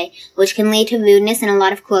users say, which can lead to rudeness and a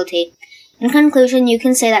lot of cruelty. In conclusion, you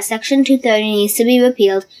can say that Section 230 needs to be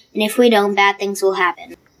repealed, and if we don't, bad things will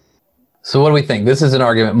happen. So what do we think? This is an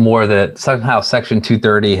argument more that somehow Section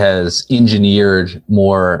 230 has engineered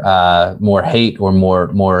more hate or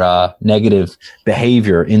more negative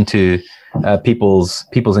behavior into people's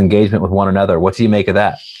engagement with one another. What do you make of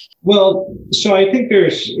that? Well, so I think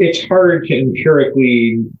it's hard to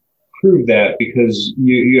empirically prove that, because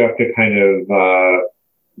you have to kind of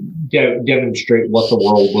demonstrate what the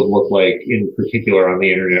world would look like in particular on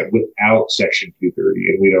the internet without Section 230.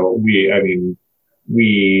 And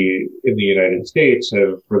we in the United States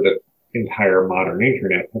have, for the entire modern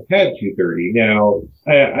internet, have had 230. Now,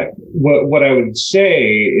 what I would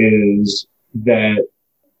say is that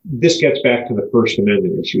this gets back to the First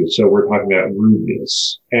Amendment issue. So we're talking about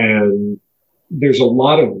rudeness, and there's a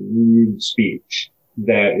lot of rude speech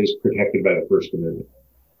that is protected by the First Amendment.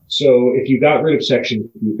 So if you got rid of Section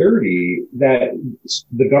 230, that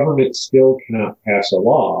the government still cannot pass a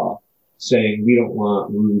law saying we don't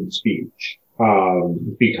want rude speech,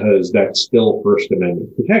 because that's still First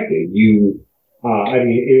Amendment protected.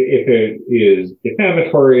 If it is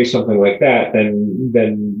defamatory, something like that,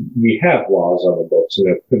 then we have laws on the books, and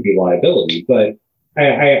it could be liability. But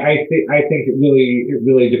I think it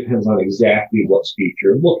really depends on exactly what speech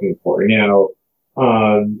you're looking for. Now,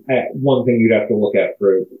 one thing you'd have to look at,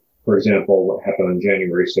 for example, what happened on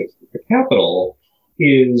January 6th at the Capitol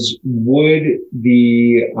is, would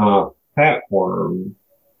the platform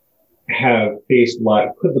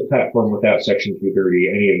could the platform without Section 230,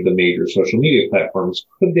 any of the major social media platforms,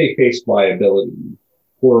 could they face liability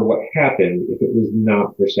for what happened if it was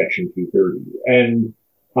not for Section 230? And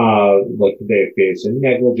could they face a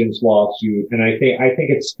negligence lawsuit? And I think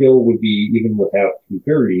it still would be, even without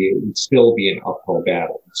 230, it would still be an uphill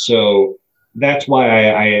battle. So that's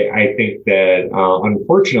why I think that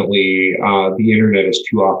unfortunately the internet is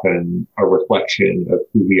too often a reflection of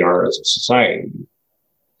who we are as a society.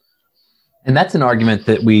 And that's an argument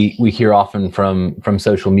that we hear often from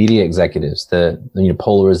social media executives. The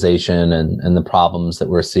polarization and the problems that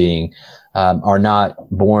we're seeing are not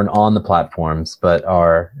born on the platforms, but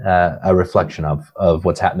are a reflection of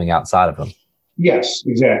what's happening outside of them. Yes,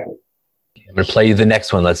 exactly. I'm going to play you the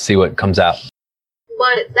next one. Let's see what comes out.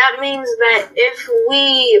 But that means that if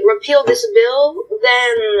we repeal this bill,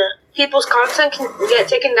 then people's content can get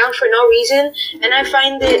taken down for no reason. And I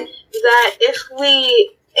find it that if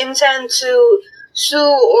we intend to sue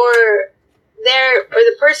or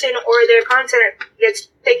the person or their content gets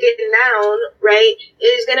taken down, right, it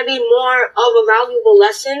is going to be more of a valuable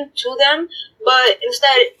lesson to them. But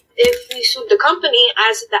instead, if we sued the company,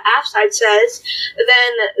 as the app side says,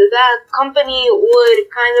 then that company would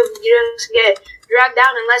kind of just get dragged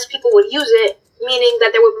down and less people would use it, meaning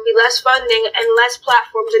that there would be less funding and less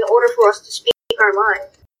platforms in order for us to speak our mind.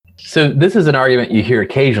 So this is an argument you hear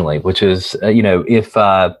occasionally, which is, if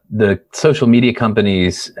the social media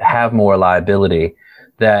companies have more liability,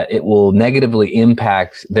 that it will negatively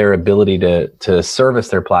impact their ability to service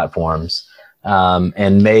their platforms,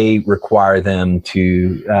 and may require them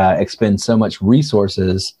to expend so much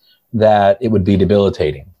resources that it would be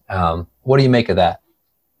debilitating. What do you make of that?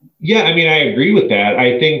 Yeah, I mean, I agree with that.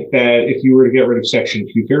 I think that if you were to get rid of Section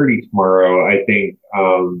 230 tomorrow, I think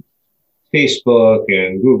Facebook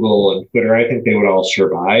and Google and Twitter, I think they would all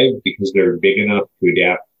survive because they're big enough to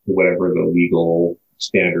adapt to whatever the legal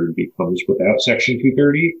standard becomes without Section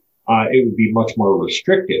 230. It would be much more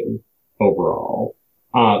restrictive overall,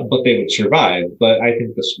 but they would survive. But I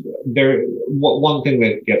think one thing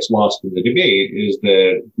that gets lost in the debate is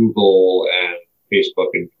that Google and Facebook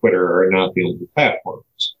and Twitter are not the only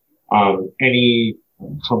platforms. Any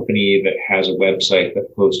company that has a website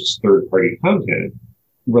that posts third-party content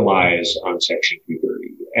relies on Section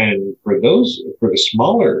 230. And for the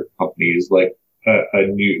smaller companies, like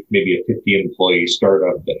maybe a 50 employee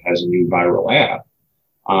startup that has a new viral app,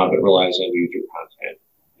 that relies on user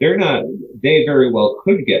content, they very well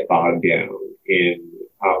could get bogged down in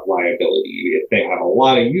liability if they have a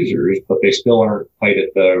lot of users, but they still aren't quite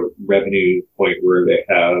at the revenue point where they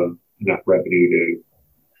have enough revenue to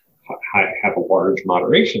have a large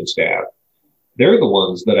moderation staff. They're the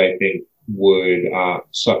ones that I think would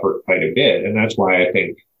suffer quite a bit. And that's why I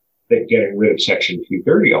think that getting rid of Section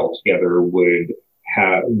 230 altogether would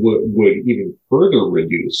even further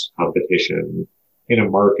reduce competition in a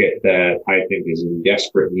market that I think is in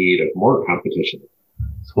desperate need of more competition.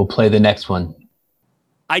 So we'll play the next one.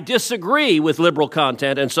 I disagree with liberal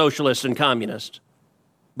content and socialists and communists,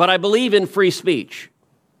 but I believe in free speech.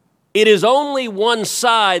 It is only one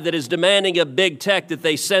side that is demanding of big tech that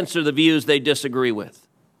they censor the views they disagree with.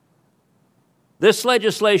 This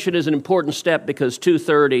legislation is an important step because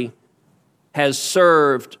 230 has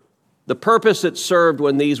served the purpose it served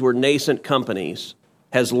when these were nascent companies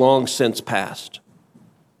has long since passed.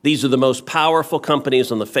 These are the most powerful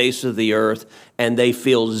companies on the face of the earth, and they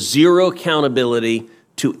feel zero accountability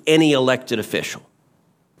to any elected official.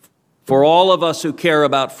 For all of us who care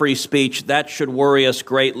about free speech, that should worry us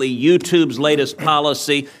greatly. YouTube's latest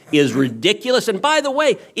policy is ridiculous. And by the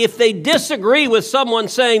way, if they disagree with someone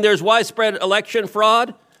saying there's widespread election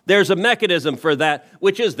fraud, there's a mechanism for that,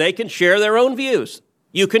 which is they can share their own views.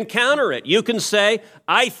 You can counter it. You can say,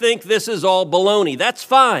 I think this is all baloney. That's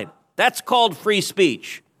fine. That's called free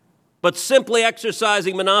speech. But simply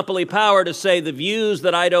exercising monopoly power to say the views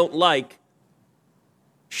that I don't like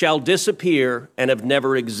shall disappear and have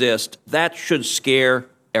never exist, that should scare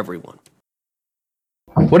everyone.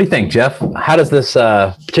 What do you think, Jeff? How does this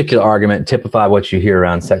particular argument typify what you hear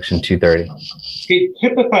around Section 230? It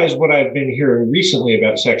typifies what I've been hearing recently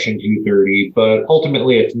about Section 230, but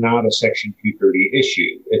ultimately it's not a Section 230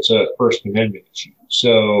 issue. It's a First Amendment issue.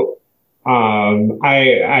 So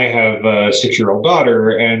I have a 6-year-old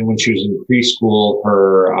daughter, and when she was in preschool,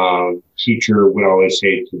 her teacher would always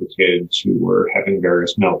say to the kids who were having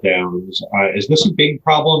various meltdowns, is this a big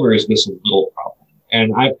problem or is this a little problem?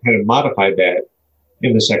 And I've kind of modified that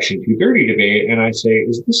in the Section 230 debate, and I say,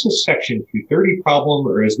 is this a Section 230 problem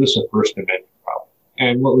or is this a First Amendment problem?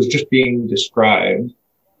 And what was just being described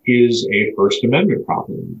is a First Amendment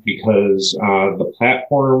problem because the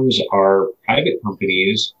platforms are private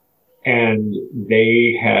companies and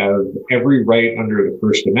they have every right under the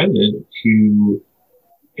First Amendment to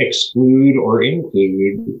exclude or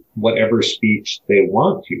include whatever speech they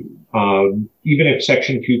want to. Even if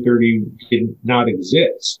Section 230 did not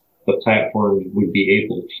exist, the platforms would be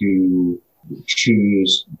able to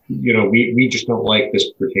choose, we just don't like this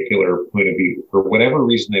particular point of view for whatever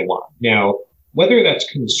reason they want. Now, whether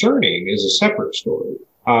that's concerning is a separate story.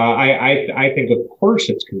 I think, of course,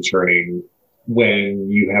 it's concerning when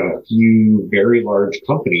you have a few very large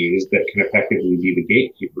companies that can effectively be the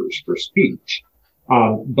gatekeepers for speech.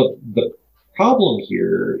 But the problem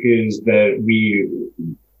here is that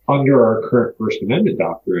under our current First Amendment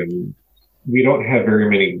doctrine, we don't have very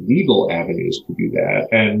many legal avenues to do that.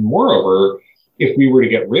 And moreover, if we were to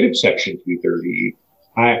get rid of Section 230,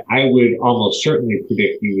 I would almost certainly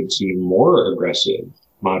predict you would see more aggressive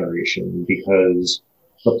moderation because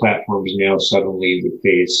the platforms now suddenly would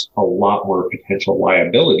face a lot more potential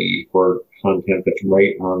liability for content that's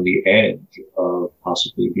right on the edge of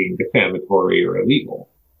possibly being defamatory or illegal.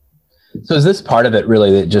 So is this part of it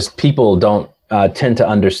really that just people don't tend to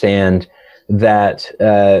understand that,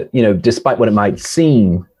 despite what it might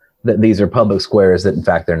seem that these are public squares, that in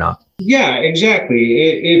fact they're not. Yeah,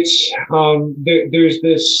 exactly. There's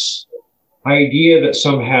this idea that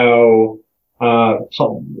somehow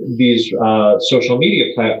these social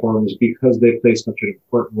media platforms, because they play such an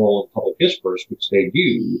important role in public discourse, which they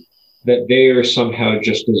do, that they are somehow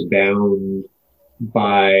just as bound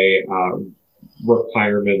by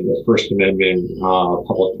requirement, the First Amendment,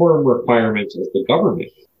 public forum requirements as the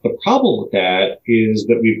government. The problem with that is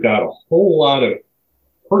that we've got a whole lot of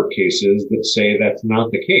court cases that say that's not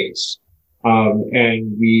the case.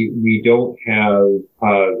 And we don't have,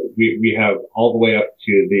 we have all the way up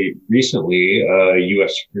to the recently,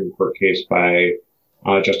 U.S. Supreme Court case by,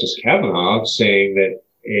 Justice Kavanaugh saying that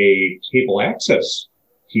a cable access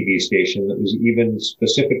TV station that was even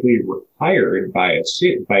specifically required by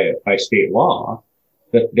state law,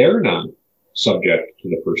 that they're not subject to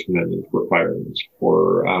the First Amendment requirements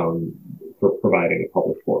for providing a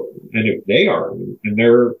public forum. And if they are, and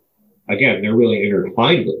they're really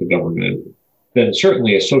intertwined with the government, then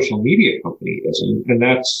certainly a social media company isn't. And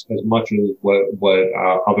that's as much as what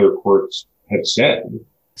other courts have said.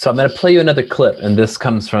 So I'm going to play you another clip, and this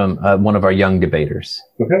comes from one of our young debaters.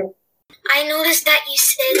 Okay. I noticed that you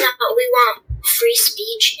said that we want free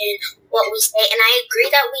speech in what we say, and I agree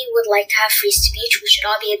that we would like to have free speech. We should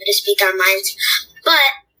all be able to speak our minds.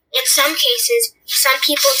 But in some cases, some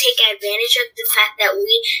people take advantage of the fact that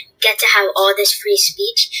we get to have all this free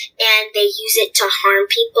speech, and they use it to harm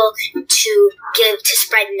people, to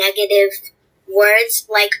spread negative words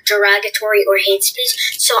like derogatory or hate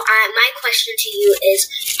speech. So my question to you is,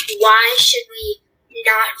 why should we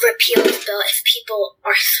not repeal the bill if people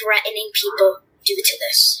are threatening people due to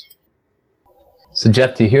this? So,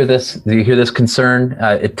 Jeff, do you hear this? Do you hear this concern?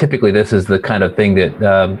 Typically, this is the kind of thing that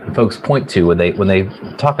folks point to when they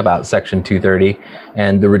talk about Section 230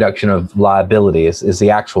 and the reduction of liability is the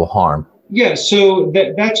actual harm. Yeah, so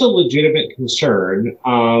that's a legitimate concern,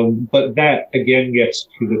 but that again gets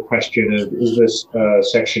to the question of, is this a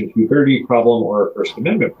Section 230 problem or a First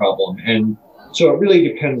Amendment problem? And so it really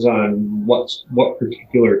depends on what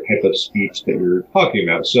particular type of speech that you're talking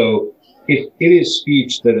about. So if it is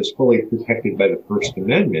speech that is fully protected by the First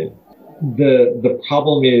Amendment, the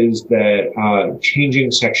problem is that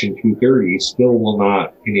changing Section 230 still will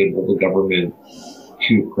not enable the government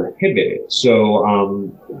to prohibit it. So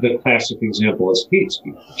the classic example is hate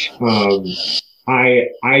speech.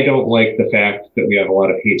 I don't like the fact that we have a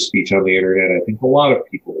lot of hate speech on the internet. I think a lot of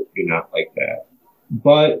people do not like that.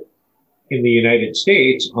 But in the United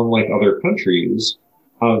States, unlike other countries,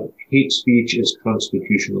 hate speech is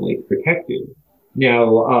constitutionally protected.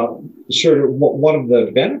 Now, sort of one of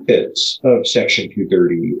the benefits of Section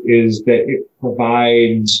 230 is that it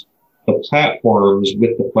provides the platforms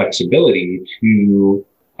with the flexibility to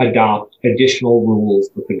adopt additional rules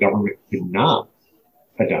that the government could not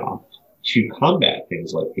adopt to combat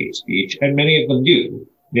things like hate speech, and many of them do.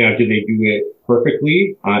 Now, do they do it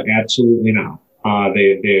perfectly? Absolutely not.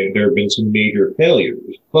 There have been some major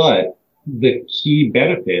failures, but the key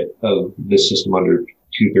benefit of the system under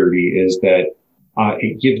 230 is that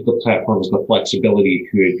it gives the platforms the flexibility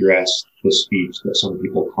to address the speech that some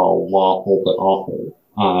people call lawful but awful,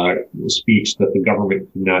 speech that the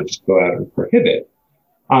government cannot just go out and prohibit.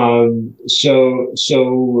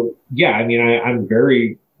 So yeah, I mean, I'm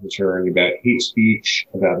very concerned about hate speech,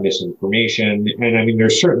 about misinformation, and I mean,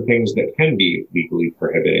 there's certain things that can be legally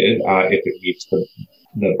prohibited if it meets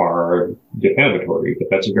the bar of defamatory, but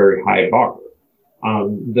that's a very high bar.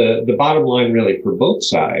 The bottom line really for both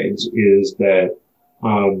sides is that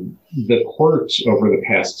the courts over the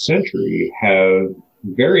past century have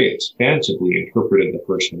very expansively interpreted the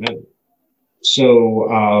First Amendment.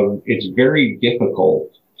 So it's very difficult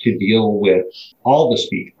to deal with all the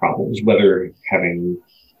speech problems, whether having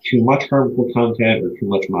too much harmful content or too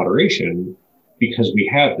much moderation, because we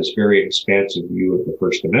have this very expansive view of the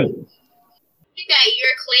First Amendment. I think that your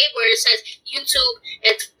claim where it says YouTube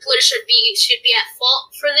and Twitter should be at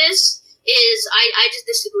fault for this is I just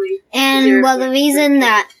disagree. And well, the reason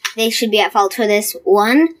that they should be at fault for this,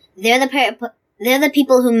 one, they're the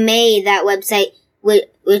people who made that website,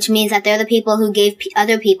 which means that they're the people who gave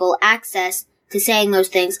other people access to saying those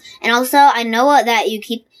things. And also, I know that you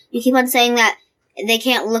keep on saying that they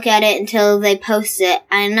can't look at it until they post it.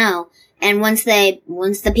 I know. And once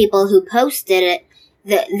the people who posted it,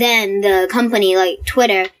 then the company like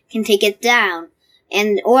Twitter can take it down.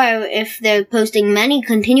 Or if they're posting many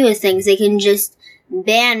continuous things, they can just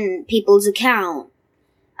ban people's account.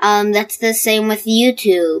 That's the same with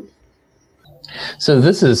YouTube. So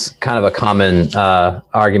this is kind of a common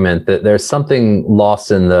argument that there's something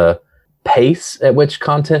lost in the pace at which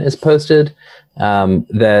content is posted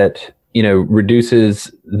that,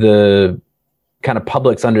 reduces the kind of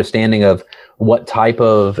public's understanding of what type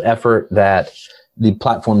of effort that the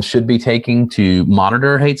platforms should be taking to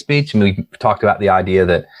monitor hate speech. And we talked about the idea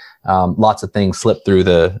that lots of things slip through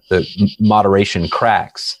the moderation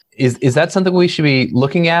cracks. Is that something we should be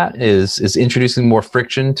looking at? Is introducing more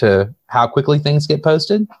friction to how quickly things get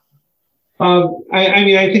posted?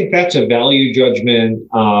 I think that's a value judgment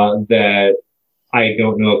that I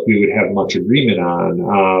don't know if we would have much agreement on.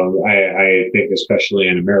 I think especially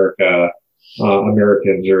in America,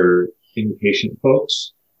 Americans are impatient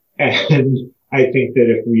folks. And I think that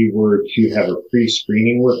if we were to have a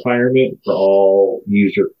pre-screening requirement for all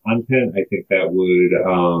user content, I think that would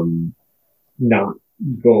not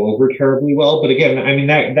go over terribly well. But again,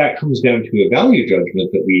 that comes down to a value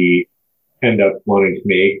judgment that we end up wanting to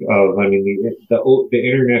make of, the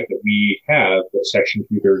internet that we have that Section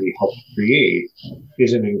 230 helped create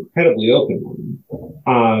is an incredibly open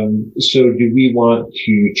one. So do we want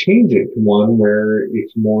to change it to one where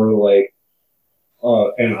it's more like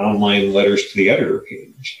an online letters to the editor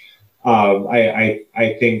page?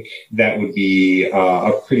 I think that would be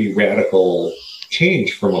a pretty radical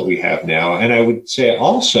change from what we have now. And I would say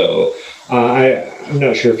also, I'm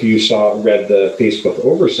not sure if you read the Facebook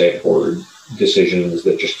Oversight Board decisions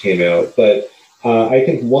that just came out, but I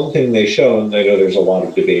think one thing they show, and I know there's a lot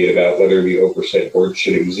of debate about whether the Oversight Board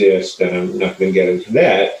should exist, and I'm not going to get into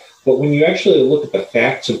that, but when you actually look at the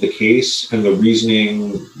facts of the case and the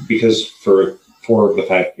reasoning, because for 4 of the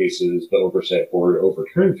 5 cases, the Oversight Board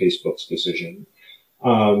overturned Facebook's decision.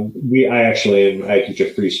 I teach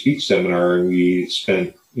a free speech seminar, and we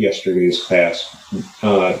spent yesterday's class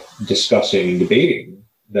discussing and debating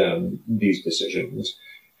these decisions.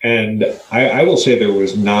 And I will say there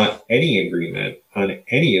was not any agreement on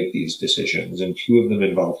any of these decisions, and 2 of them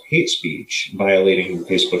involved hate speech, violating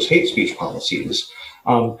Facebook's hate speech policies.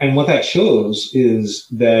 And what that shows is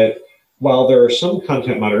that while there are some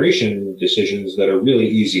content moderation decisions that are really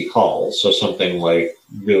easy calls, so something like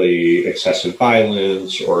really excessive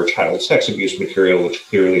violence or child sex abuse material, which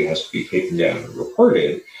clearly has to be taken down and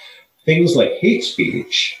reported, things like hate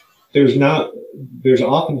speech, there's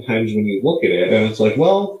oftentimes when you look at it and it's like,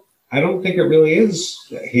 well, I don't think it really is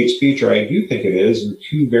hate speech, or I do think it is, and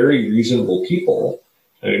 2 very reasonable people.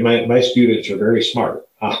 I mean, my students are very smart.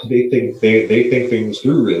 They think things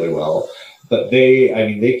through really well. But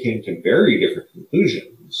they came to very different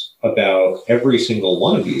conclusions about every single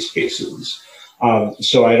one of these cases.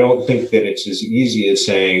 So I don't think that it's as easy as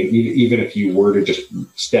saying, even if you were to just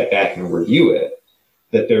step back and review it,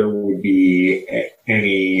 that there would be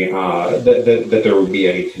any that there would be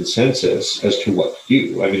any consensus as to what to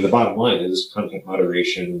do. I mean, the bottom line is content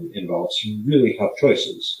moderation involves some really tough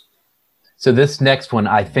choices. So this next one,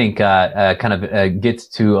 I think, gets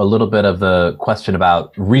to a little bit of the question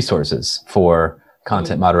about resources for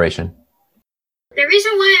content moderation. The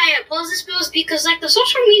reason why I oppose this bill is because, the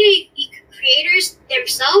social media creators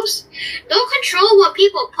themselves don't control what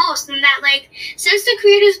people post, and that, since the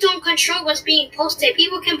creators don't control what's being posted,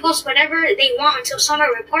 people can post whatever they want until someone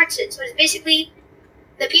reports it. So it's basically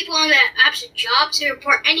the people on the app's job to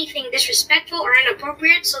report anything disrespectful or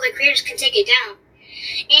inappropriate so the creators can take it down.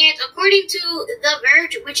 And according to The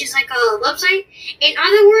Verge, which is a website, in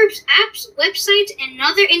other words, apps, websites, and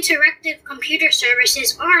other interactive computer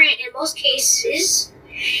services aren't, in most cases,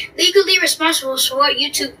 legally responsible for what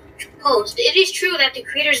YouTube posts. It is true that the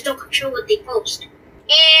creators don't control what they post.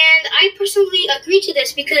 And I personally agree to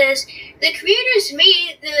this because the creators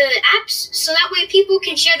made the apps so that way people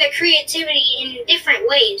can share their creativity in different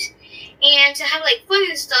ways and to have fun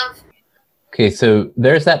and stuff. Okay, so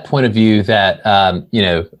there's that point of view that,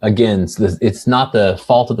 again, it's not the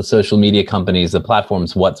fault of the social media companies, the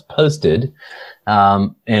platforms, what's posted,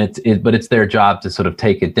 but it's their job to sort of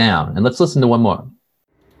take it down. And let's listen to one more.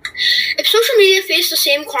 If social media faced the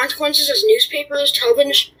same consequences as newspapers,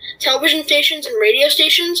 television stations, and radio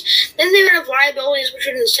stations, then they would have liabilities which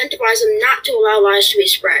would incentivize them not to allow lies to be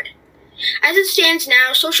spread. As it stands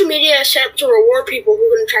now, social media is set up to reward people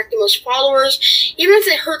who can attract the most followers, even if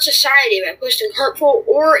they hurt society by posting hurtful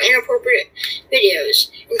or inappropriate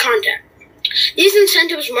videos and content. These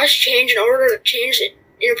incentives must change in order to change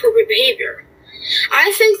inappropriate behavior.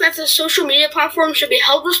 I think that the social media platform should be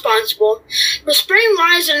held responsible for spreading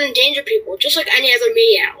lies that endanger people, just like any other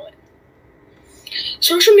media outlet.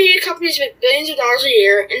 Social media companies make billions of dollars a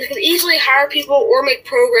year, and they can easily hire people or make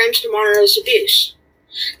programs to monitor this abuse.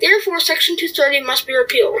 Therefore, Section 230 must be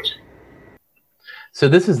repealed. So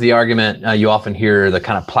this is the argument you often hear, the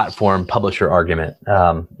kind of platform publisher argument.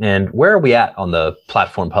 And where are we at on the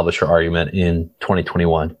platform publisher argument in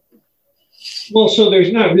 2021? Well, so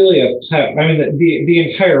there's not really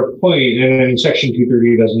the entire point, and Section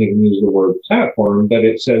 230 doesn't even use the word platform, but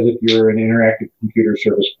it says if you're an interactive computer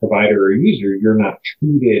service provider or user, you're not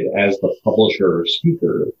treated as the publisher or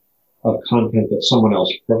speaker of content that someone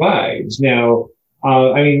else provides. Now,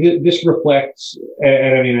 this reflects,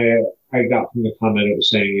 and I got from the comment it was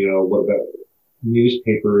saying, what about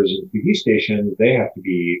newspapers and TV stations? They have to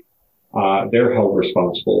be they're held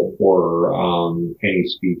responsible for any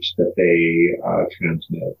speech that they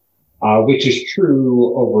transmit, which is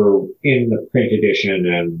true over in the print edition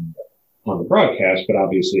and on the broadcast. But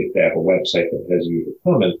obviously, if they have a website that has user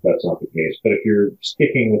comments, that's not the case. But if you're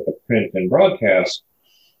sticking with the print and broadcast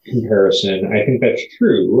comparison, I think that's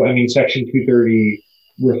true. Section 230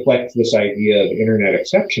 reflects this idea of internet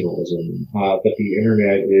exceptionalism, that the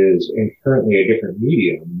internet is inherently a different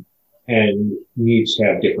medium and needs to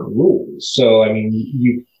have different rules. So, a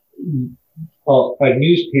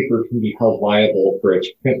newspaper can be held liable for its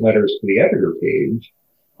print letters to the editor page,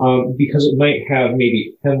 because it might have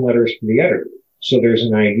maybe 10 letters to the editor. So there's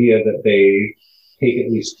an idea that they take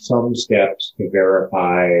at least some steps to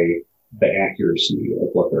verify the accuracy of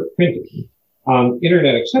what they're printing.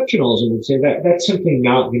 Internet exceptionalism would say that that's simply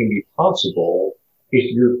not going to be possible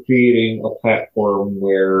if you're creating a platform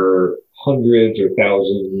where hundreds or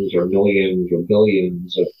thousands or millions or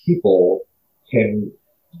billions of people can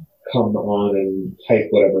come on and type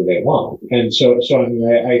whatever they want. And so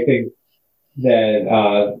I think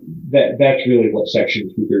that that's really what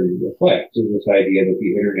Section 230 reflects, is this idea that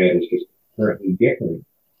the internet is just currently different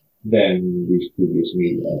than these previous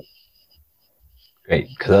media. Great,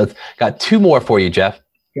 because I've got two more for you, Jeff.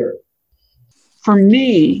 Sure. For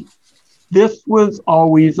me, this was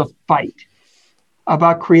always a fight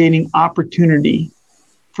about creating opportunity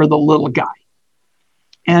for the little guy.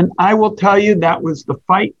 And I will tell you, that was the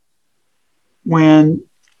fight when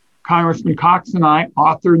Congressman Cox and I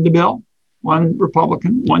authored the bill, one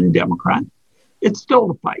Republican, one Democrat. It's still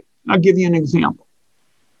the fight. I'll give you an example.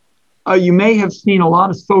 You may have seen a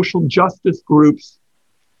lot of social justice groups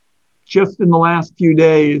just in the last few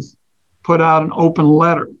days put out an open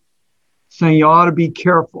letter saying you ought to be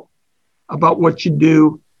careful about what you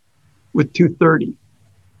do with 230.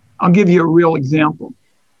 I'll give you a real example.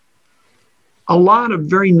 A lot of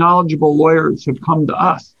very knowledgeable lawyers have come to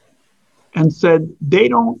us and said they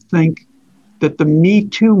don't think that the Me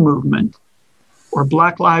Too movement or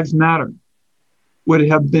Black Lives Matter would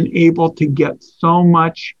have been able to get so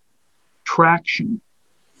much traction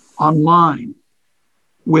online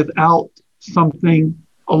without something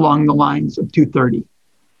along the lines of 230.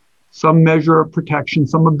 Some measure of protection,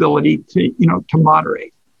 some ability to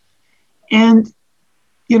moderate. And,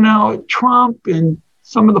 Trump and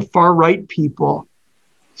some of the far right people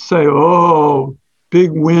say, oh,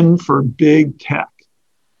 big win for big tech.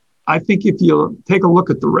 I think if you take a look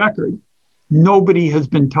at the record, nobody has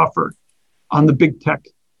been tougher on the big tech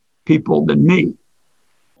people than me.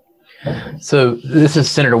 So this is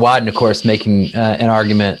Senator Wyden, of course, making an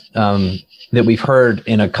argument that we've heard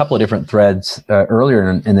in a couple of different threads earlier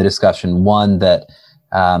in the discussion. One that,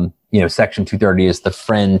 Section 230 is the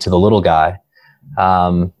friend to the little guy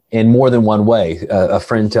in more than one way, a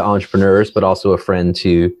friend to entrepreneurs, but also a friend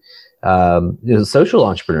to social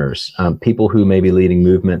entrepreneurs, people who may be leading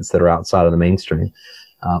movements that are outside of the mainstream.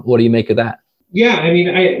 What do you make of that? Yeah,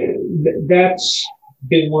 that's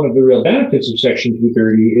been one of the real benefits of Section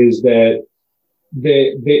 230 is that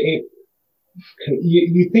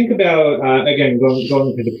you think about, again, going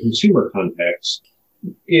to the consumer context,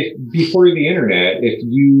 if before the internet, if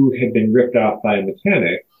you had been ripped off by a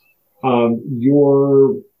mechanic,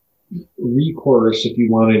 your recourse, if you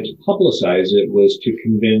wanted to publicize it, was to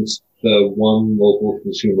convince the one local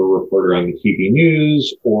consumer reporter on the TV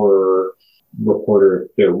news or reporter,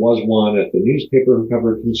 if there was one at the newspaper who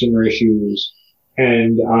covered consumer issues.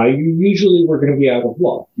 And you usually were going to be out of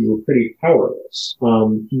luck. You were pretty powerless.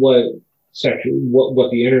 What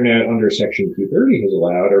the internet under Section 230 has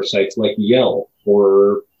allowed are sites like Yelp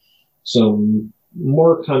or some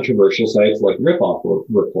more controversial sites like Ripoff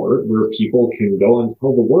Report, where people can go and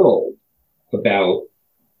tell the world about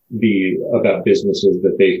businesses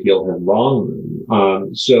that they feel have wronged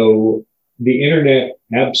them. So the internet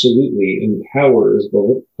absolutely empowers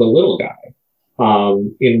the little guy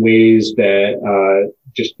in ways that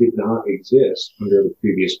just did not exist under the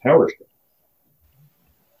previous power structure.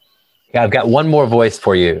 Yeah, I've got one more voice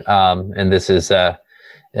for you, and this is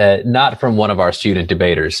not from one of our student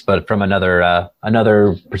debaters, but from another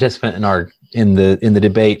participant in the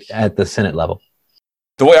debate at the Senate level.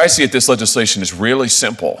 The way I see it, this legislation is really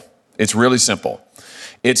simple. It's really simple.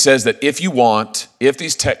 It says that if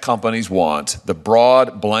these tech companies want the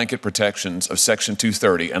broad blanket protections of Section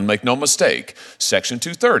 230, and make no mistake, Section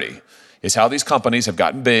 230 is how these companies have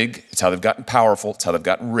gotten big, it's how they've gotten powerful, it's how they've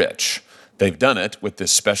gotten rich. They've done it with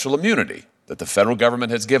this special immunity that the federal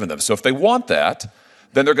government has given them. So if they want that,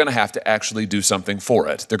 then they're going to have to actually do something for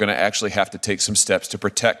it. They're going to actually have to take some steps to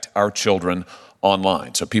protect our children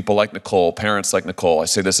online. So people like Nicole, parents like Nicole, I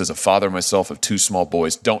say this as a father myself of 2 small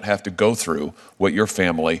boys, don't have to go through what your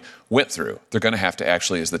family went through. They're going to have to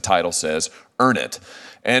actually, as the title says, earn it.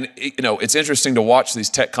 And, it's interesting to watch these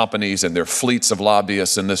tech companies and their fleets of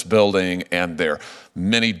lobbyists in this building and their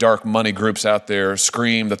many dark money groups out there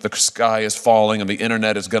scream that the sky is falling and the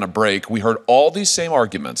internet is going to break. We heard all these same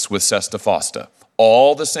arguments with Sesta Fosta.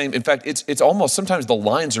 All the same. In fact, it's almost sometimes the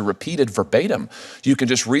lines are repeated verbatim. You can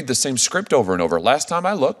just read the same script over and over. Last time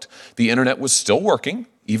I looked, the internet was still working,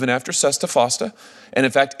 even after Sesta Fosta. And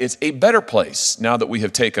in fact, it's a better place now that we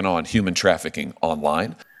have taken on human trafficking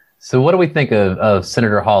online. So what do we think of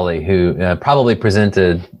Senator Hawley, who probably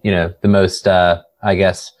presented, the most,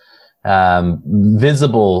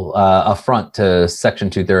 visible affront to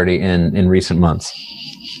Section 230 in recent months?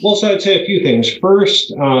 Well, so I'd say a few things.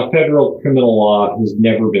 First, federal criminal law has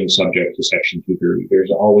never been subject to Section 230. There's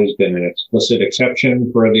always been an explicit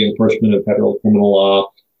exception for the enforcement of federal criminal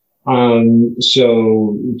law.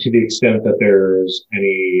 So to the extent that there's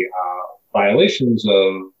any violations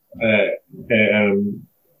of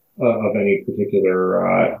any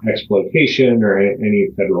particular exploitation or any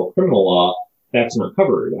federal criminal law, that's not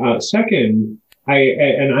covered. Second,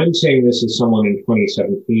 I'm saying this as someone in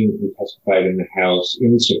 2017 who testified in the House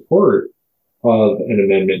in support of an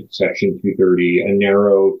amendment to Section 230, a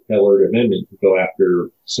narrow, tailored amendment to go after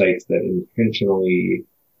sites that intentionally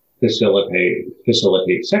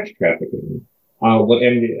facilitate sex trafficking.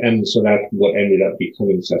 So that's what ended up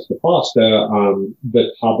becoming Sesta Fosta.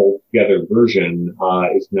 The cobbled together version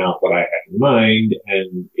is not what I had in mind,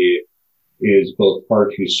 and it is both far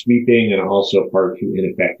too sweeping and also far too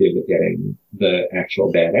ineffective at getting the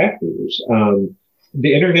actual bad actors.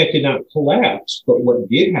 The internet did not collapse, but what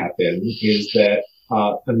did happen is that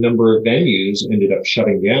a number of venues ended up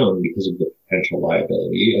shutting down because of the potential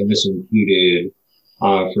liability, and this included,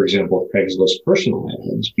 for example, Craigslist personal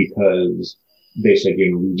ads, because they said,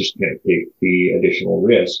 we just can't take the additional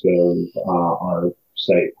risk of our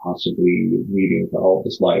site possibly leading to all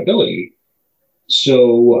this liability.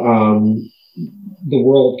 So the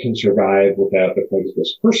world can survive without the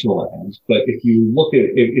Craigslist personal ads. But if you look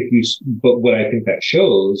at but what I think that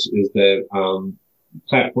shows is that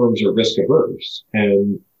platforms are risk averse,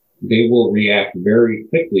 and they will react very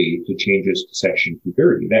quickly to changes to Section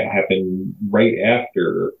 230. That happened right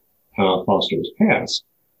after Fosta was passed.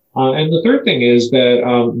 And the third thing is that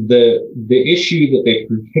the issue that they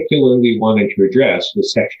particularly wanted to address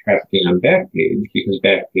was sex trafficking on Backpage, because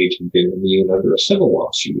Backpage had been immune under a civil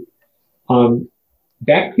lawsuit.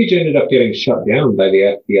 Backpage ended up getting shut down by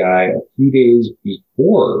the FBI a few days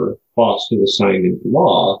before Fosta was signed into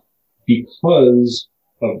law because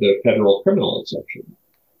of the federal criminal exception.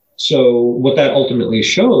 So what that ultimately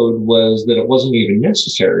showed was that it wasn't even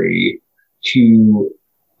necessary to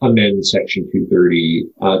amend Section 230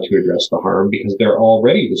 to address the harm, because there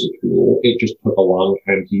already was a tool. It just took a long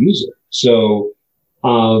time to use it. So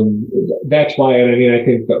that's why, and I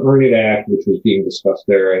think the Earn It Act, which was being discussed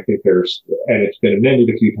there, I think and it's been amended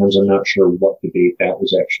a few times. I'm not sure what debate that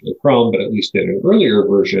was actually from, but at least in an earlier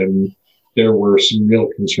version, there were some real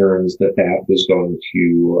concerns that was going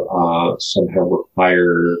to somehow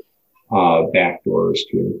require backdoors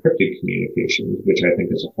to encrypted communications, which I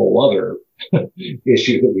think is a whole other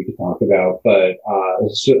issue that we could talk about. But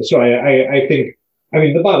I think,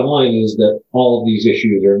 the bottom line is that all of these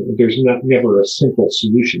issues there's never a simple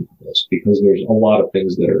solution to this, because there's a lot of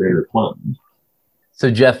things that are intertwined. So,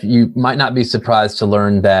 Jeff, you might not be surprised to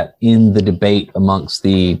learn that in the debate amongst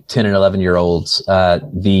the 10 and 11-year-olds,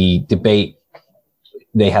 the debate,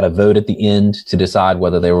 they had a vote at the end to decide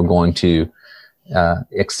whether they were going to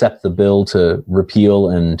accept the bill to repeal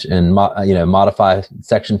and modify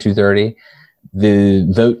Section 230.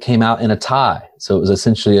 The vote came out in a tie, so it was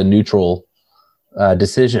essentially a neutral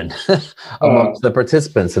decision amongst the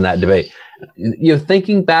participants in that debate.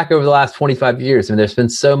 Thinking back over the last 25 years, there's been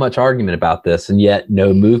so much argument about this, and yet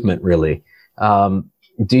no movement really.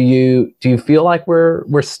 Do you feel like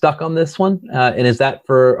we're stuck on this one? And is that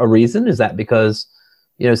for a reason? Is that because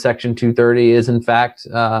Section 230 is in fact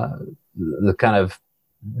the kind of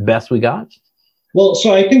best we got? Well,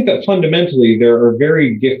 so I think that fundamentally there are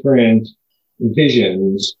very different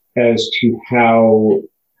visions as to how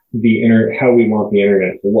we want the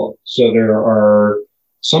internet to look. So there are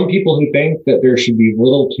some people who think that there should be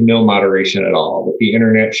little to no moderation at all, that the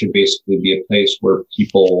internet should basically be a place where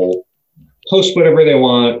people post whatever they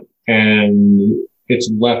want and it's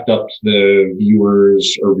left up to the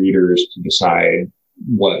viewers or readers to decide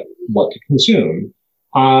what to consume.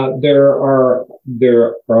 There are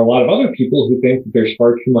a lot of other people who think that there's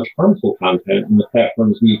far too much harmful content and the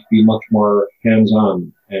platforms need to be much more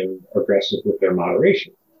hands-on and aggressive with their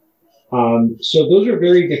moderation. So those are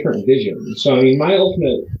very different visions. So, I mean, my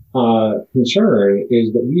ultimate concern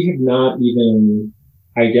is that we have not even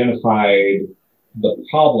identified the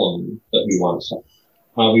problem that we want to solve.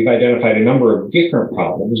 We've identified a number of different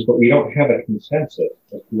problems, but we don't have a consensus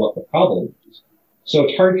as to what the problem is. So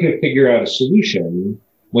it's hard to figure out a solution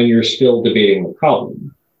when you're still debating the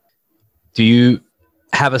problem. Do you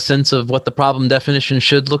have a sense of what the problem definition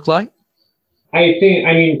should look like? I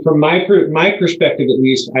mean, from my perspective, at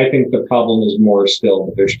least, I think the problem is more still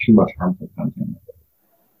that there's too much harmful content.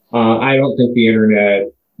 I don't think the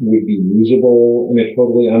internet would be usable in a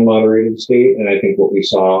totally unmoderated state. And I think what we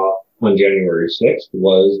saw on January 6th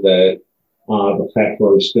was that the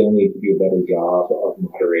platforms still need to do a better job of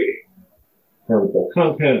moderating harmful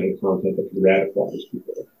content and content that can radicalize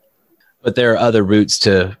people. But there are other routes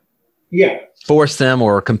to force them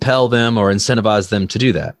or compel them or incentivize them to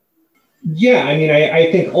do that. Yeah, I mean,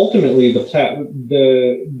 I think ultimately the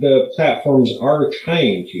platforms are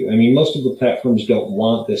trying to. I mean, most of the platforms don't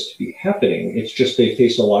want this to be happening. It's just they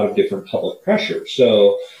face a lot of different public pressure.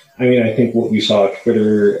 So, I mean, I think what we saw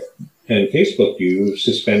Twitter and Facebook do,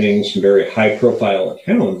 suspending some very high-profile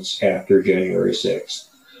accounts after January 6th,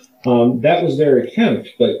 that was their attempt.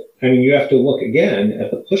 But, I mean, you have to look again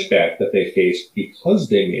at the pushback that they faced because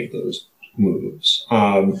they made those moves.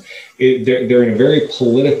 They're in a very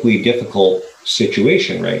politically difficult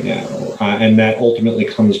situation right now. And that ultimately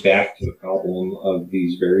comes back to the problem of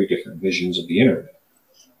these very different visions of the internet.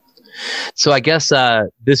 So I guess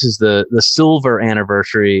this is the silver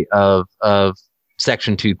anniversary of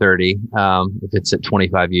Section 230, if it's at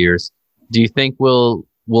 25 years. Do you think we'll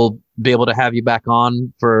be able to have you back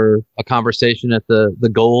on for a conversation at the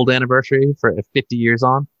gold anniversary for 50 years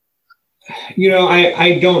on? You know,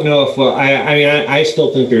 I don't know if, I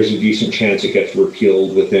still think there's a decent chance it gets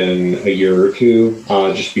repealed within a year or two,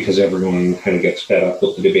 just because everyone kind of gets fed up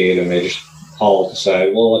with the debate and they just all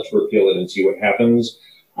decide, well, let's repeal it and see what happens.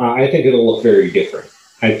 I think it'll look very different.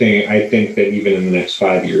 I think that even in the next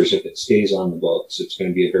 5 years, if it stays on the books, it's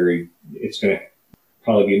going to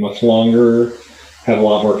probably be much longer, have a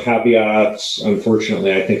lot more caveats.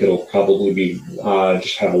 Unfortunately, I think it'll probably be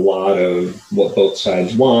just have a lot of what both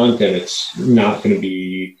sides want, and it's not going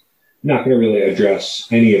to really address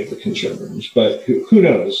any of the concerns. But who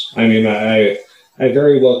knows? I mean, I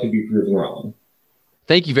very well could be proven wrong.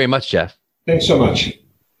 Thank you very much, Jeff. Thanks so much.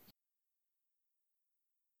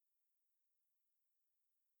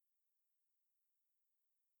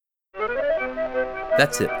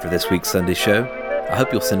 That's it for this week's Sunday show. I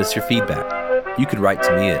hope you'll send us your feedback. You could write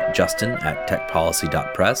to me at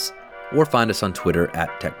justin@techpolicy.press or find us on Twitter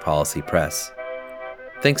 @techpolicypress.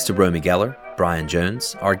 Thanks to Romy Geller, Brian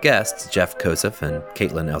Jones, our guests Jeff Kosef and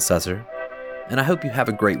Caitlin Elsesser, and I hope you have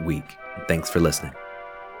a great week. Thanks for listening.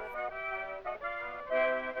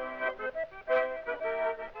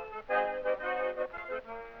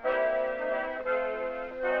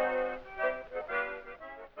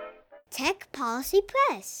 Tech Policy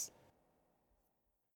Press.